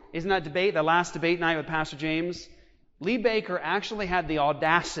amazing? Isn't that debate, the last debate night with Pastor James? Lee Baker actually had the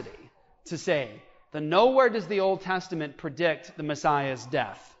audacity to say that nowhere does the Old Testament predict the Messiah's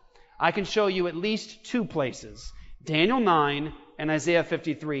death. I can show you at least two places. Daniel 9 and Isaiah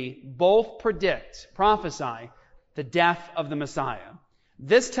 53 both prophesy the death of the Messiah.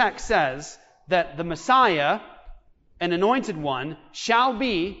 This text says that the Messiah, an anointed one, shall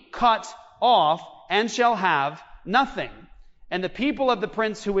be cut off and shall have nothing. And the people of the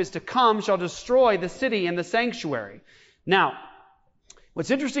prince who is to come shall destroy the city and the sanctuary. Now,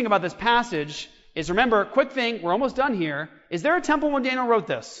 what's interesting about this passage is, remember, quick thing, we're almost done here. Is there a temple when Daniel wrote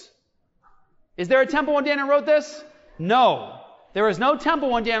this? Is there a temple when Daniel wrote this? No. There is no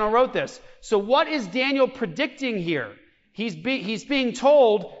temple when Daniel wrote this. So what is Daniel predicting here? He's being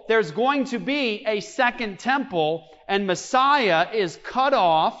told there's going to be a second temple, and Messiah is cut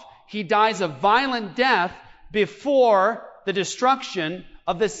off. He dies a violent death before the destruction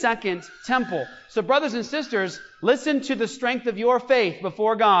of the second temple. So brothers and sisters, listen to the strength of your faith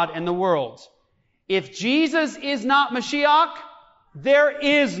before God and the world. If Jesus is not Mashiach, there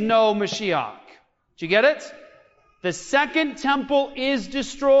is no Mashiach. Do you get it? The second temple is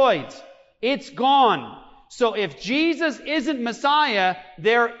destroyed. It's gone. So if Jesus isn't Messiah,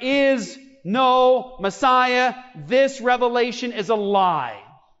 there is no Messiah. This revelation is a lie.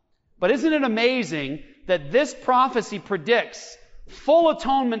 But isn't it amazing that this prophecy predicts full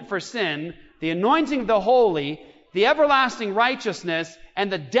atonement for sin, the anointing of the holy, the everlasting righteousness,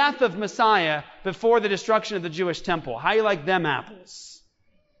 and the death of Messiah before the destruction of the Jewish temple? How you like them apples?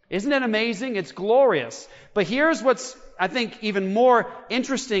 Isn't it amazing? It's glorious. But here's what's, I think, even more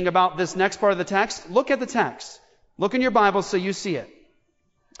interesting about this next part of the text. Look at the text. Look in your Bible so you see it.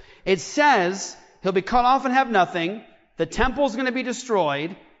 It says he'll be cut off and have nothing. The temple's going to be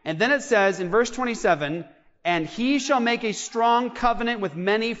destroyed. And then it says in verse 27, "And he shall make a strong covenant with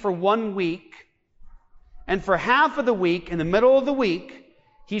many for 1 week. And for half of the week, in the middle of the week,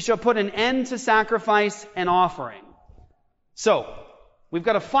 he shall put an end to sacrifice and offering." So, we've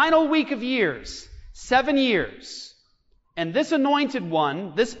got a final week of years, 7 years. And this anointed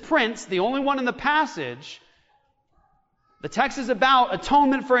one, this prince, the only one in the passage, the text is about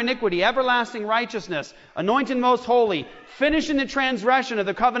atonement for iniquity, everlasting righteousness, anointed most holy, finishing the transgression of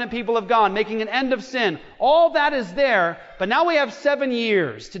the covenant people of God, making an end of sin. All that is there, but now we have 7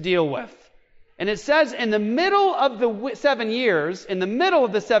 years to deal with. And it says in the middle of the 7 years,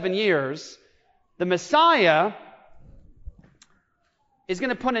 the Messiah is going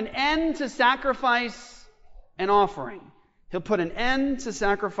to put an end to sacrifice and offering. He'll put an end to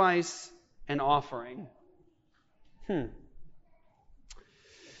sacrifice and offering.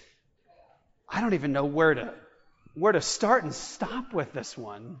 I don't even know where to start and stop with this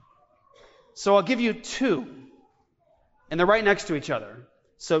one. So I'll give you two, and they're right next to each other.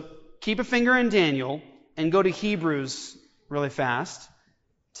 So keep a finger in Daniel and go to Hebrews really fast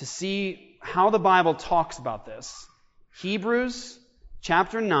to see how the Bible talks about this. Hebrews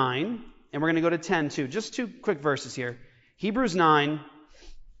chapter 9, and we're going to go to 10 too. Just two quick verses here. Hebrews 9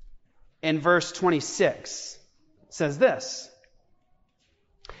 and verse 26 says this.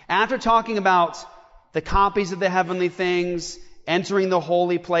 After talking about the copies of the heavenly things, entering the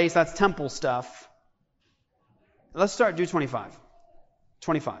holy place, that's temple stuff. Let's do 25.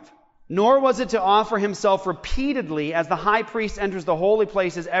 25. "Nor was it to offer himself repeatedly as the high priest enters the holy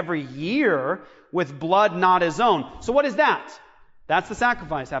places every year with blood not his own." So what is that? That's the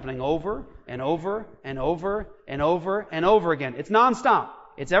sacrifice happening over and over and over and over and over again. It's nonstop.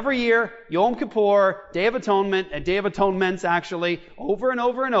 It's every year, Yom Kippur, Day of Atonement, a Day of Atonements actually, over and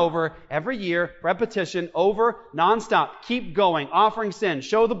over and over, every year, repetition, over, nonstop. Keep going, offering sin,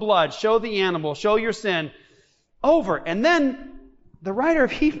 show the blood, show the animal, show your sin, over. And then the writer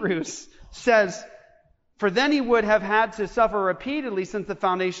of Hebrews says, "For then he would have had to suffer repeatedly since the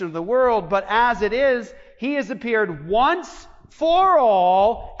foundation of the world, but as it is, he has appeared once for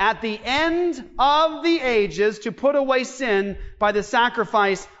all at the end of the ages to put away sin by the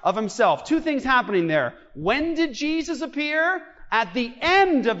sacrifice of himself. Two things happening there. When did Jesus appear? At the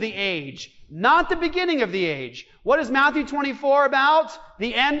end of the age, not the beginning of the age. What is Matthew 24 about?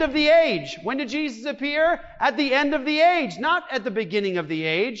 The end of the age. When did Jesus appear? At the end of the age, not at the beginning of the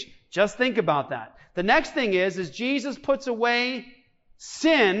age. Just think about that. The next thing is Jesus puts away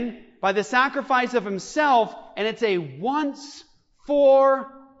sin by the sacrifice of himself, and it's a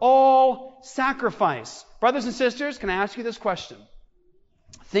once-for-all sacrifice. Brothers and sisters, can I ask you this question?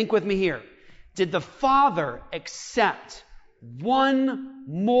 Think with me here. Did the Father accept one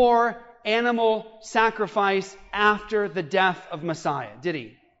more animal sacrifice after the death of Messiah? Did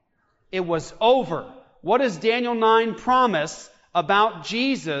he? It was over. What does Daniel 9 promise about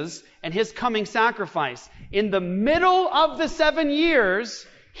Jesus and his coming sacrifice? In the middle of the 7 years,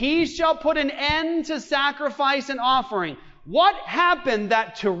 he shall put an end to sacrifice and offering. What happened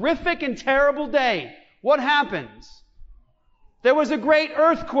that terrific and terrible day? What happened? There was a great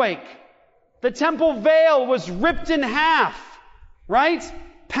earthquake. The temple veil was ripped in half, right?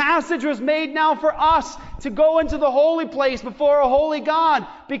 Passage was made now for us to go into the holy place before a holy God,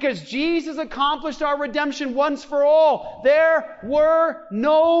 because Jesus accomplished our redemption once for all. There were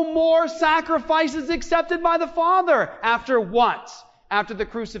no more sacrifices accepted by the Father. After what? After the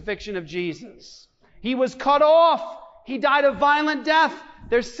crucifixion of Jesus. He was cut off. He died a violent death.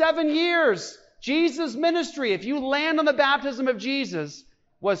 There's 7 years. Jesus' ministry, if you land on the baptism of Jesus,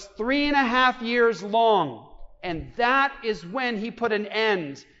 was 3.5 years long. And that is when he put an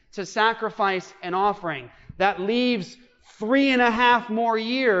end to sacrifice and offering. That leaves 3.5 more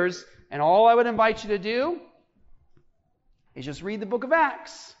years. And all I would invite you to do is just read the book of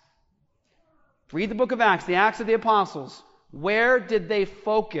Acts. Read the book of Acts, the Acts of the Apostles. Where did they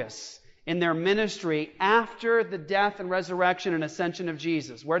focus in their ministry after the death and resurrection and ascension of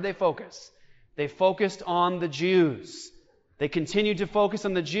Jesus? Where did they focus? They focused on the Jews. They continued to focus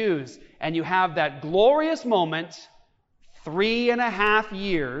on the Jews. And you have that glorious moment, 3.5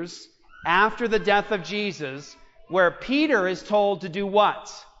 years after the death of Jesus, where Peter is told to do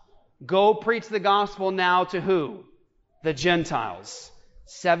what? Go preach the gospel now to who? The Gentiles.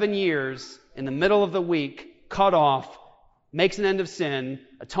 7 years in the middle of the week, cut off, makes an end of sin,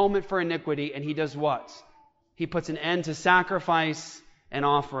 atonement for iniquity, and he does what? He puts an end to sacrifice and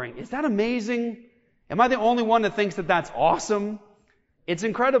offering. Is that amazing? Am I the only one that thinks that that's awesome? It's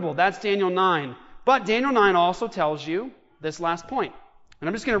incredible. That's Daniel 9. But Daniel 9 also tells you this last point. And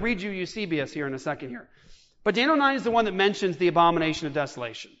I'm just going to read you Eusebius here in a second here. But Daniel 9 is the one that mentions the abomination of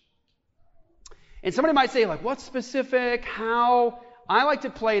desolation. And somebody might say, like, what's specific? How? I like to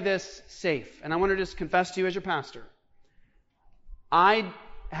play this safe. And I want to just confess to you as your pastor. I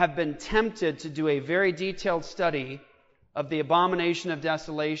have been tempted to do a very detailed study of the abomination of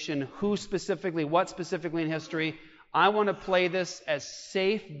desolation, who specifically, what specifically in history. I want to play this as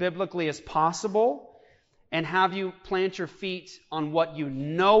safe biblically as possible and have you plant your feet on what you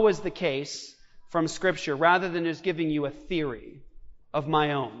know is the case from Scripture, rather than just giving you a theory of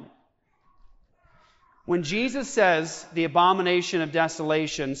my own. When Jesus says the abomination of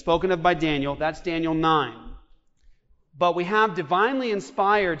desolation, spoken of by Daniel, that's Daniel 9. But we have divinely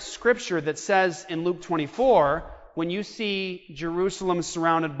inspired Scripture that says in Luke 24, when you see Jerusalem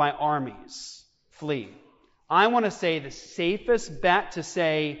surrounded by armies, flee. I want to say the safest bet to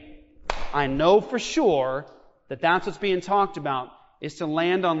say, I know for sure that that's what's being talked about, is to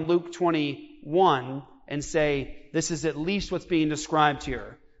land on Luke 21 and say, this is at least what's being described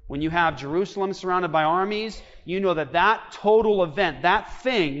here. When you have Jerusalem surrounded by armies, you know that that total event, that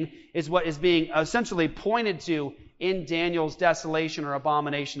thing, is what is being essentially pointed to in Daniel's desolation or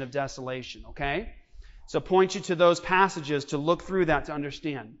abomination of desolation, okay? So point you to those passages to look through that to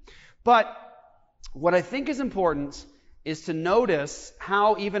understand. But what I think is important is to notice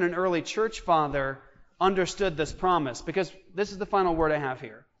how even an early church father understood this promise, because this is the final word I have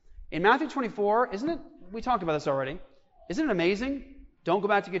here. In Matthew 24, isn't it, we talked about this already, isn't it amazing? Don't go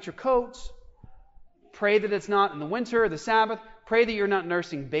back to get your coats. Pray that it's not in the winter or the Sabbath. Pray that you're not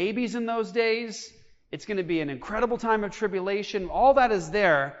nursing babies in those days. It's going to be an incredible time of tribulation. All that is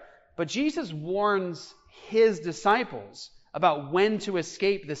there. But Jesus warns his disciples about when to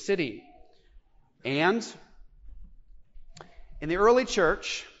escape the city. And in the early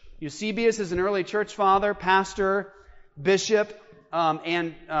church, Eusebius is an early church father, pastor, bishop,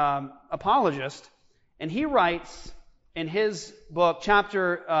 and apologist. And he writes in his book,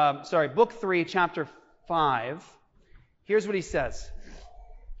 book 3, chapter 5, here's what he says.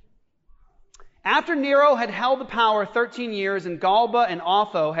 After Nero had held the power 13 years and Galba and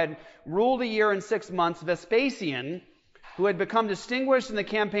Otho had ruled a year and 6 months, Vespasian, who had become distinguished in the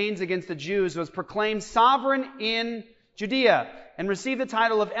campaigns against the Jews, was proclaimed sovereign in Judea and received the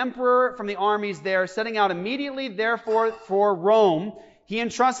title of emperor from the armies there. Setting out immediately, therefore, for Rome, he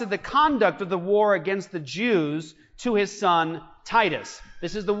entrusted the conduct of the war against the Jews to his son Titus.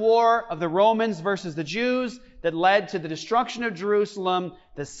 This is the war of the Romans versus the Jews that led to the destruction of Jerusalem,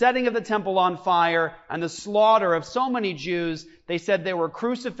 the setting of the temple on fire, and the slaughter of so many Jews. They said there were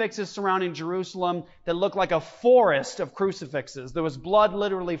crucifixes surrounding Jerusalem that looked like a forest of crucifixes. There was blood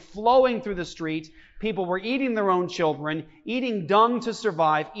literally flowing through the street. People were eating their own children, eating dung to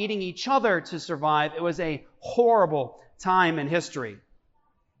survive, eating each other to survive. It was a horrible time in history.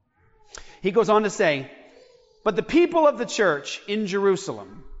 He goes on to say, but the people of the church in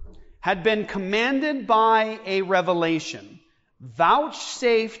Jerusalem had been commanded by a revelation,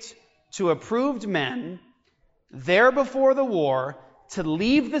 vouchsafed to approved men, there before the war, to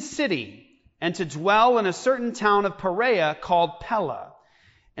leave the city and to dwell in a certain town of Perea called Pella.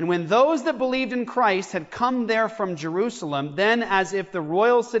 And when those that believed in Christ had come there from Jerusalem, then as if the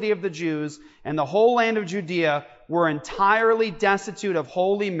royal city of the Jews and the whole land of Judea were entirely destitute of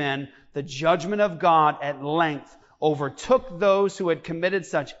holy men, the judgment of God at length overtook those who had committed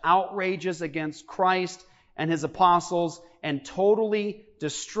such outrages against Christ and his apostles and totally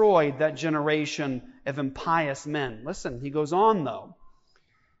destroyed that generation of impious men. Listen, he goes on though.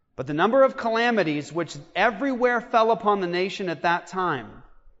 But the number of calamities which everywhere fell upon the nation at that time,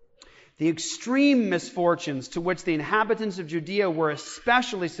 the extreme misfortunes to which the inhabitants of Judea were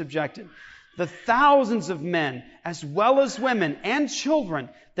especially subjected, the thousands of men, as well as women and children,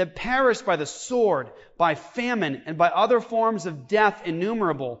 that perished by the sword, by famine, and by other forms of death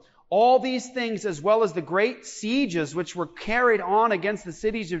innumerable. All these things, as well as the great sieges which were carried on against the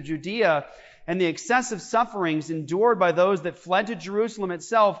cities of Judea, and the excessive sufferings endured by those that fled to Jerusalem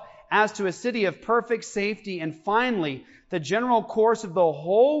itself, as to a city of perfect safety, and finally, the general course of the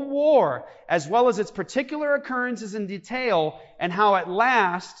whole war, as well as its particular occurrences in detail, and how at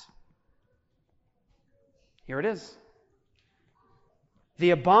last, here it is, the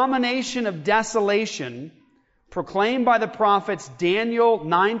abomination of desolation, proclaimed by the prophets Daniel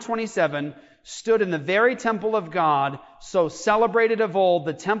 9:27, stood in the very temple of God, so celebrated of old,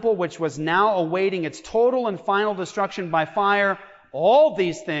 the temple which was now awaiting its total and final destruction by fire. All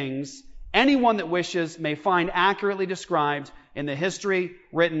these things, anyone that wishes may find accurately described in the history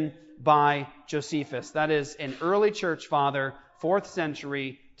written by Josephus. That is an early church father, 4th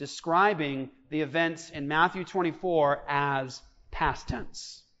century, describing the events in Matthew 24 as past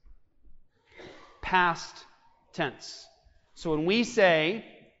tense. Past tense. So when we say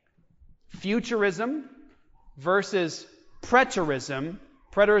futurism versus preterism,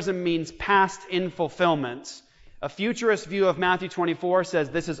 preterism means past in fulfillment. A futurist view of Matthew 24 says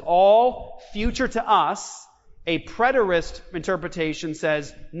this is all future to us. A preterist interpretation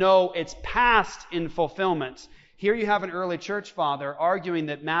says, no, it's past in fulfillment. Here you have an early church father arguing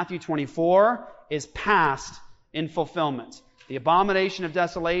that Matthew 24 is past in fulfillment. The abomination of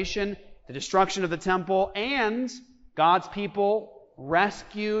desolation, the destruction of the temple, and God's people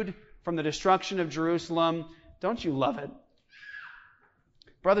rescued from the destruction of Jerusalem. Don't you love it?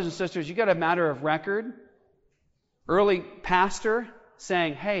 Brothers and sisters, you got a matter of record. Early pastor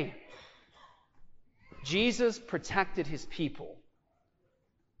saying, hey, Jesus protected his people.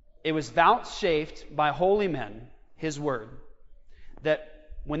 It was vouchsafed by holy men, his word, that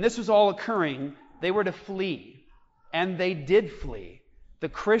when this was all occurring, they were to flee. And they did flee. The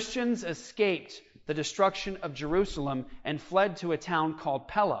Christians escaped the destruction of Jerusalem and fled to a town called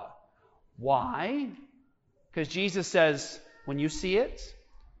Pella. Why? Because Jesus says, when you see it,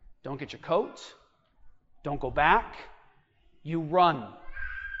 don't get your coat, don't go back, you run.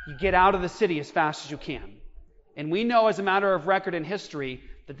 You get out of the city as fast as you can. And we know as a matter of record in history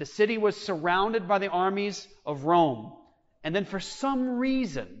that the city was surrounded by the armies of Rome. And then for some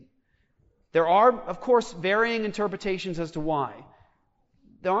reason, there are, of course, varying interpretations as to why.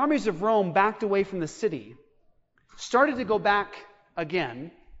 The armies of Rome backed away from the city, started to go back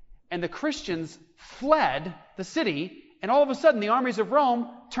again, and the Christians fled the city, and all of a sudden the armies of Rome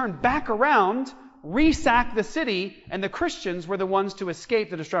turned back around, re-sacked the city, and the Christians were the ones to escape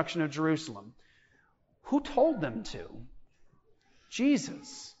the destruction of Jerusalem. Who told them to?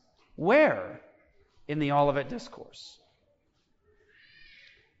 Jesus. Where? In the Olivet Discourse.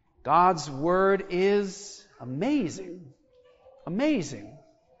 God's word is amazing. Amazing.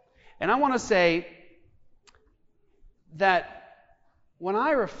 And I want to say that when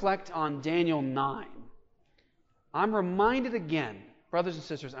I reflect on Daniel 9, I'm reminded again, brothers and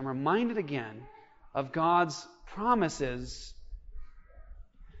sisters, I'm reminded again of God's promises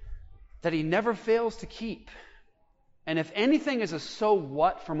that he never fails to keep. And if anything is a so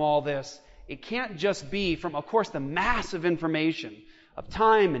what from all this, it can't just be from, of course, the massive information of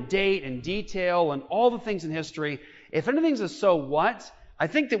time and date and detail and all the things in history. If anything's a so what, I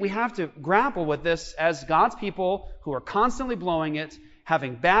think that we have to grapple with this as God's people who are constantly blowing it,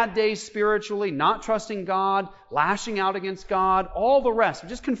 having bad days spiritually, not trusting God, lashing out against God, all the rest. We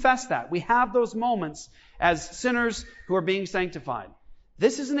just confess that. We have those moments as sinners who are being sanctified.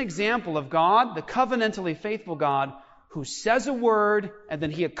 This is an example of God, the covenantally faithful God, who says a word and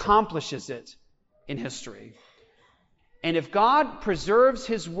then He accomplishes it in history. And if God preserves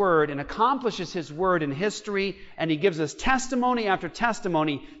His word and accomplishes His word in history, and He gives us testimony after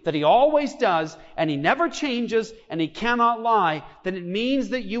testimony that He always does, and He never changes, and He cannot lie, then it means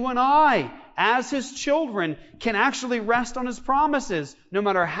that you and I, as His children, can actually rest on His promises, no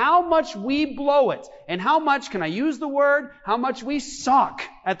matter how much we blow it, and how much, can I use the word, how much we suck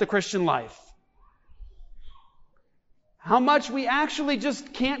at the Christian life. How much we actually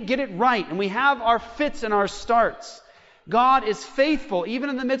just can't get it right, and we have our fits and our starts. God is faithful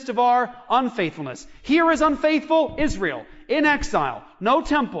even in the midst of our unfaithfulness. Here is unfaithful Israel, in exile, no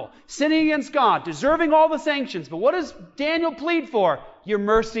temple, sinning against God, deserving all the sanctions. But what does Daniel plead for? Your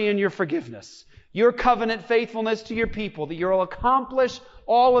mercy and your forgiveness. Your covenant faithfulness to your people, that you'll accomplish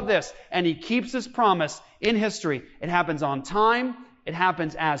all of this. And He keeps His promise in history. It happens on time. It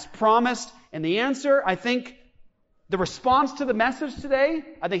happens as promised. And the answer, I think, the response to the message today,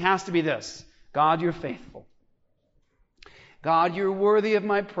 I think, has to be this. God, you're faithful. God, you're worthy of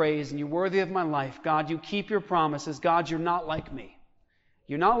my praise and you're worthy of my life. God, you keep your promises. God, you're not like me.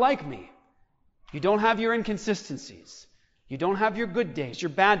 You're not like me. You don't have your inconsistencies. You don't have your good days, your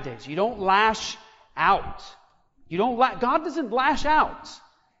bad days. You don't lash out. God doesn't lash out.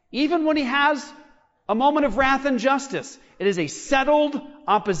 Even when He has a moment of wrath and justice, it is a settled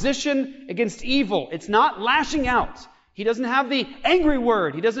opposition against evil. It's not lashing out. He doesn't have the angry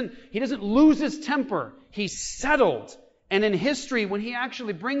word. He doesn't lose His temper. He's settled. And in history, when He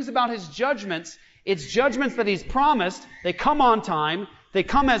actually brings about His judgments, it's judgments that He's promised. They come on time. They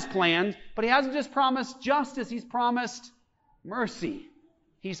come as planned. But He hasn't just promised justice. He's promised mercy.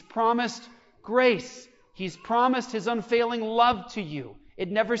 He's promised grace. He's promised His unfailing love to you.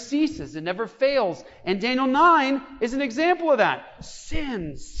 It never ceases. It never fails. And Daniel 9 is an example of that.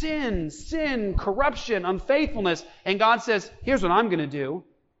 Sin, corruption, unfaithfulness. And God says, here's what I'm going to do.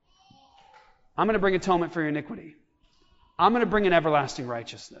 I'm going to bring atonement for your iniquity. I'm going to bring an everlasting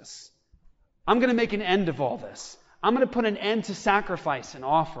righteousness. I'm going to make an end of all this. I'm going to put an end to sacrifice and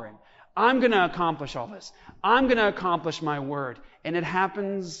offering. I'm going to accomplish all this. I'm going to accomplish my word. And it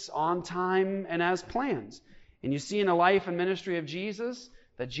happens on time and as planned. And you see in the life and ministry of Jesus,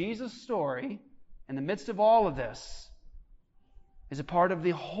 that Jesus' story, in the midst of all of this, is a part of the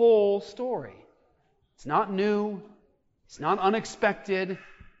whole story. It's not new. It's not unexpected.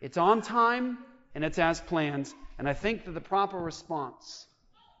 It's on time and it's as planned. And I think that the proper response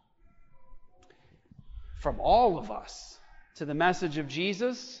from all of us to the message of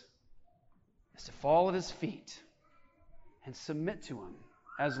Jesus is to fall at His feet and submit to Him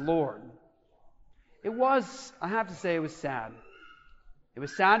as Lord. It was, I have to say, it was sad. It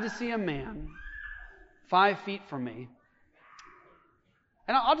was sad to see a man 5 feet from me.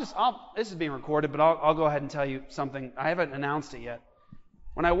 And this is being recorded, but I'll go ahead and tell you something. I haven't announced it yet.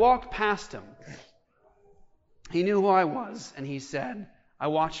 When I walked past him, he knew who I was, and he said, I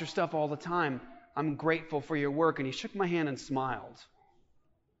watch your stuff all the time. I'm grateful for your work. And he shook my hand and smiled.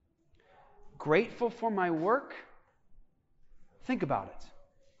 Grateful for my work? Think about it.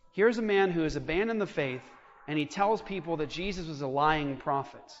 Here's a man who has abandoned the faith, and he tells people that Jesus was a lying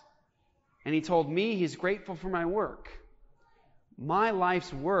prophet. And he told me he's grateful for my work. My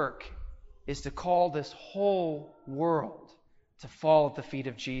life's work is to call this whole world to fall at the feet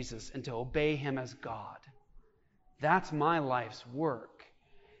of Jesus and to obey Him as God. That's my life's work.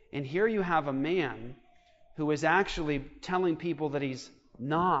 And here you have a man who is actually telling people that he's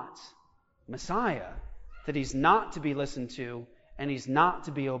not Messiah, that he's not to be listened to, and he's not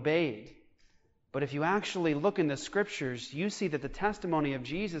to be obeyed. But if you actually look in the Scriptures, you see that the testimony of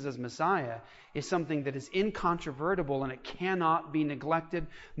Jesus as Messiah is something that is incontrovertible and it cannot be neglected,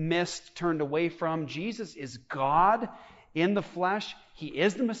 missed, turned away from. Jesus is God in the flesh. He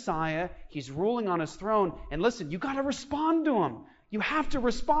is the Messiah. He's ruling on His throne. And listen, you got to respond to Him. You have to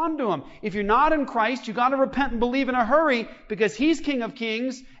respond to Him. If you're not in Christ, you got to repent and believe in a hurry, because He's King of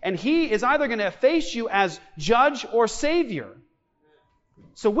Kings and He is either going to face you as judge or Savior.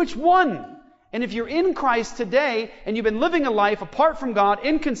 So which one? And if you're in Christ today and you've been living a life apart from God,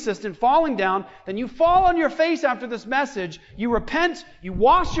 inconsistent, falling down, then you fall on your face after this message. You repent, you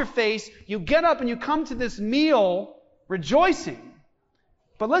wash your face, you get up and you come to this meal rejoicing.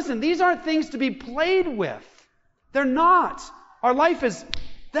 But listen, these aren't things to be played with. They're not. Our life is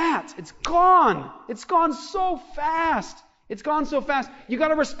that. It's gone. It's gone so fast. It's gone so fast. You got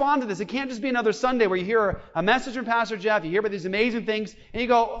to respond to this. It can't just be another Sunday where you hear a message from Pastor Jeff, you hear about these amazing things, and you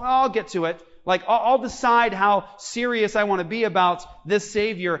go, oh, I'll get to it. Like, I'll decide how serious I want to be about this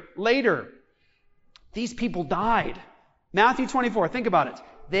Savior later. These people died. Matthew 24, think about it.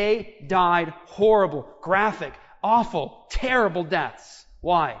 They died horrible, graphic, awful, terrible deaths.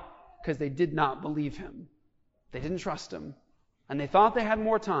 Why? Because they did not believe Him. They didn't trust Him. And they thought they had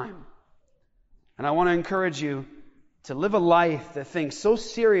more time. And I want to encourage you to live a life that thinks so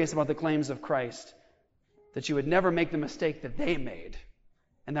serious about the claims of Christ that you would never make the mistake that they made.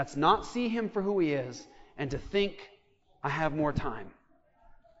 And that's not see Him for who He is and to think, I have more time.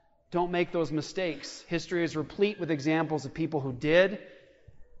 Don't make those mistakes. History is replete with examples of people who did,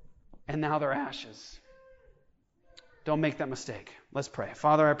 and now they're ashes. Don't make that mistake. Let's pray.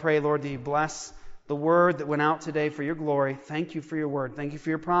 Father, I pray, Lord, that You bless the word that went out today for Your glory. Thank You for Your word. Thank You for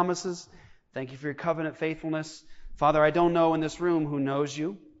Your promises. Thank You for Your covenant faithfulness. Father, I don't know in this room who knows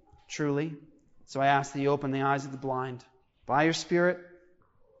You truly. So I ask that You open the eyes of the blind by Your Spirit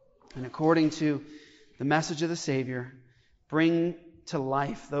and according to the message of the Savior, bring to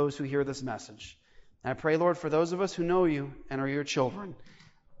life those who hear this message. And I pray, Lord, for those of us who know You and are Your children,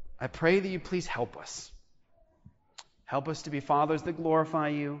 I pray that You please help us. Help us to be fathers that glorify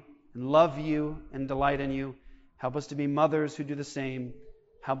You and love You and delight in You. Help us to be mothers who do the same.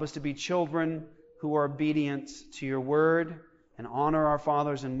 Help us to be children who are obedient to Your word and honor our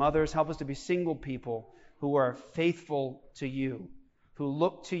fathers and mothers. Help us to be single people who are faithful to You, who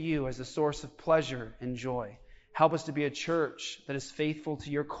look to You as a source of pleasure and joy. Help us to be a church that is faithful to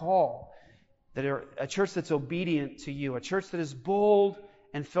Your call, a church that's obedient to You, a church that is bold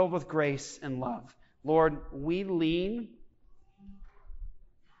and filled with grace and love. Lord, we lean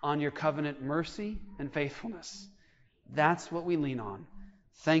on Your covenant mercy and faithfulness. That's what we lean on.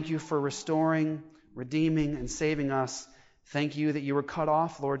 Thank You for restoring, redeeming, and saving us. Thank You that You were cut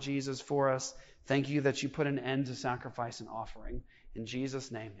off, Lord Jesus, for us. Thank You that You put an end to sacrifice and offering. In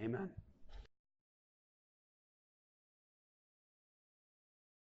Jesus' name, amen.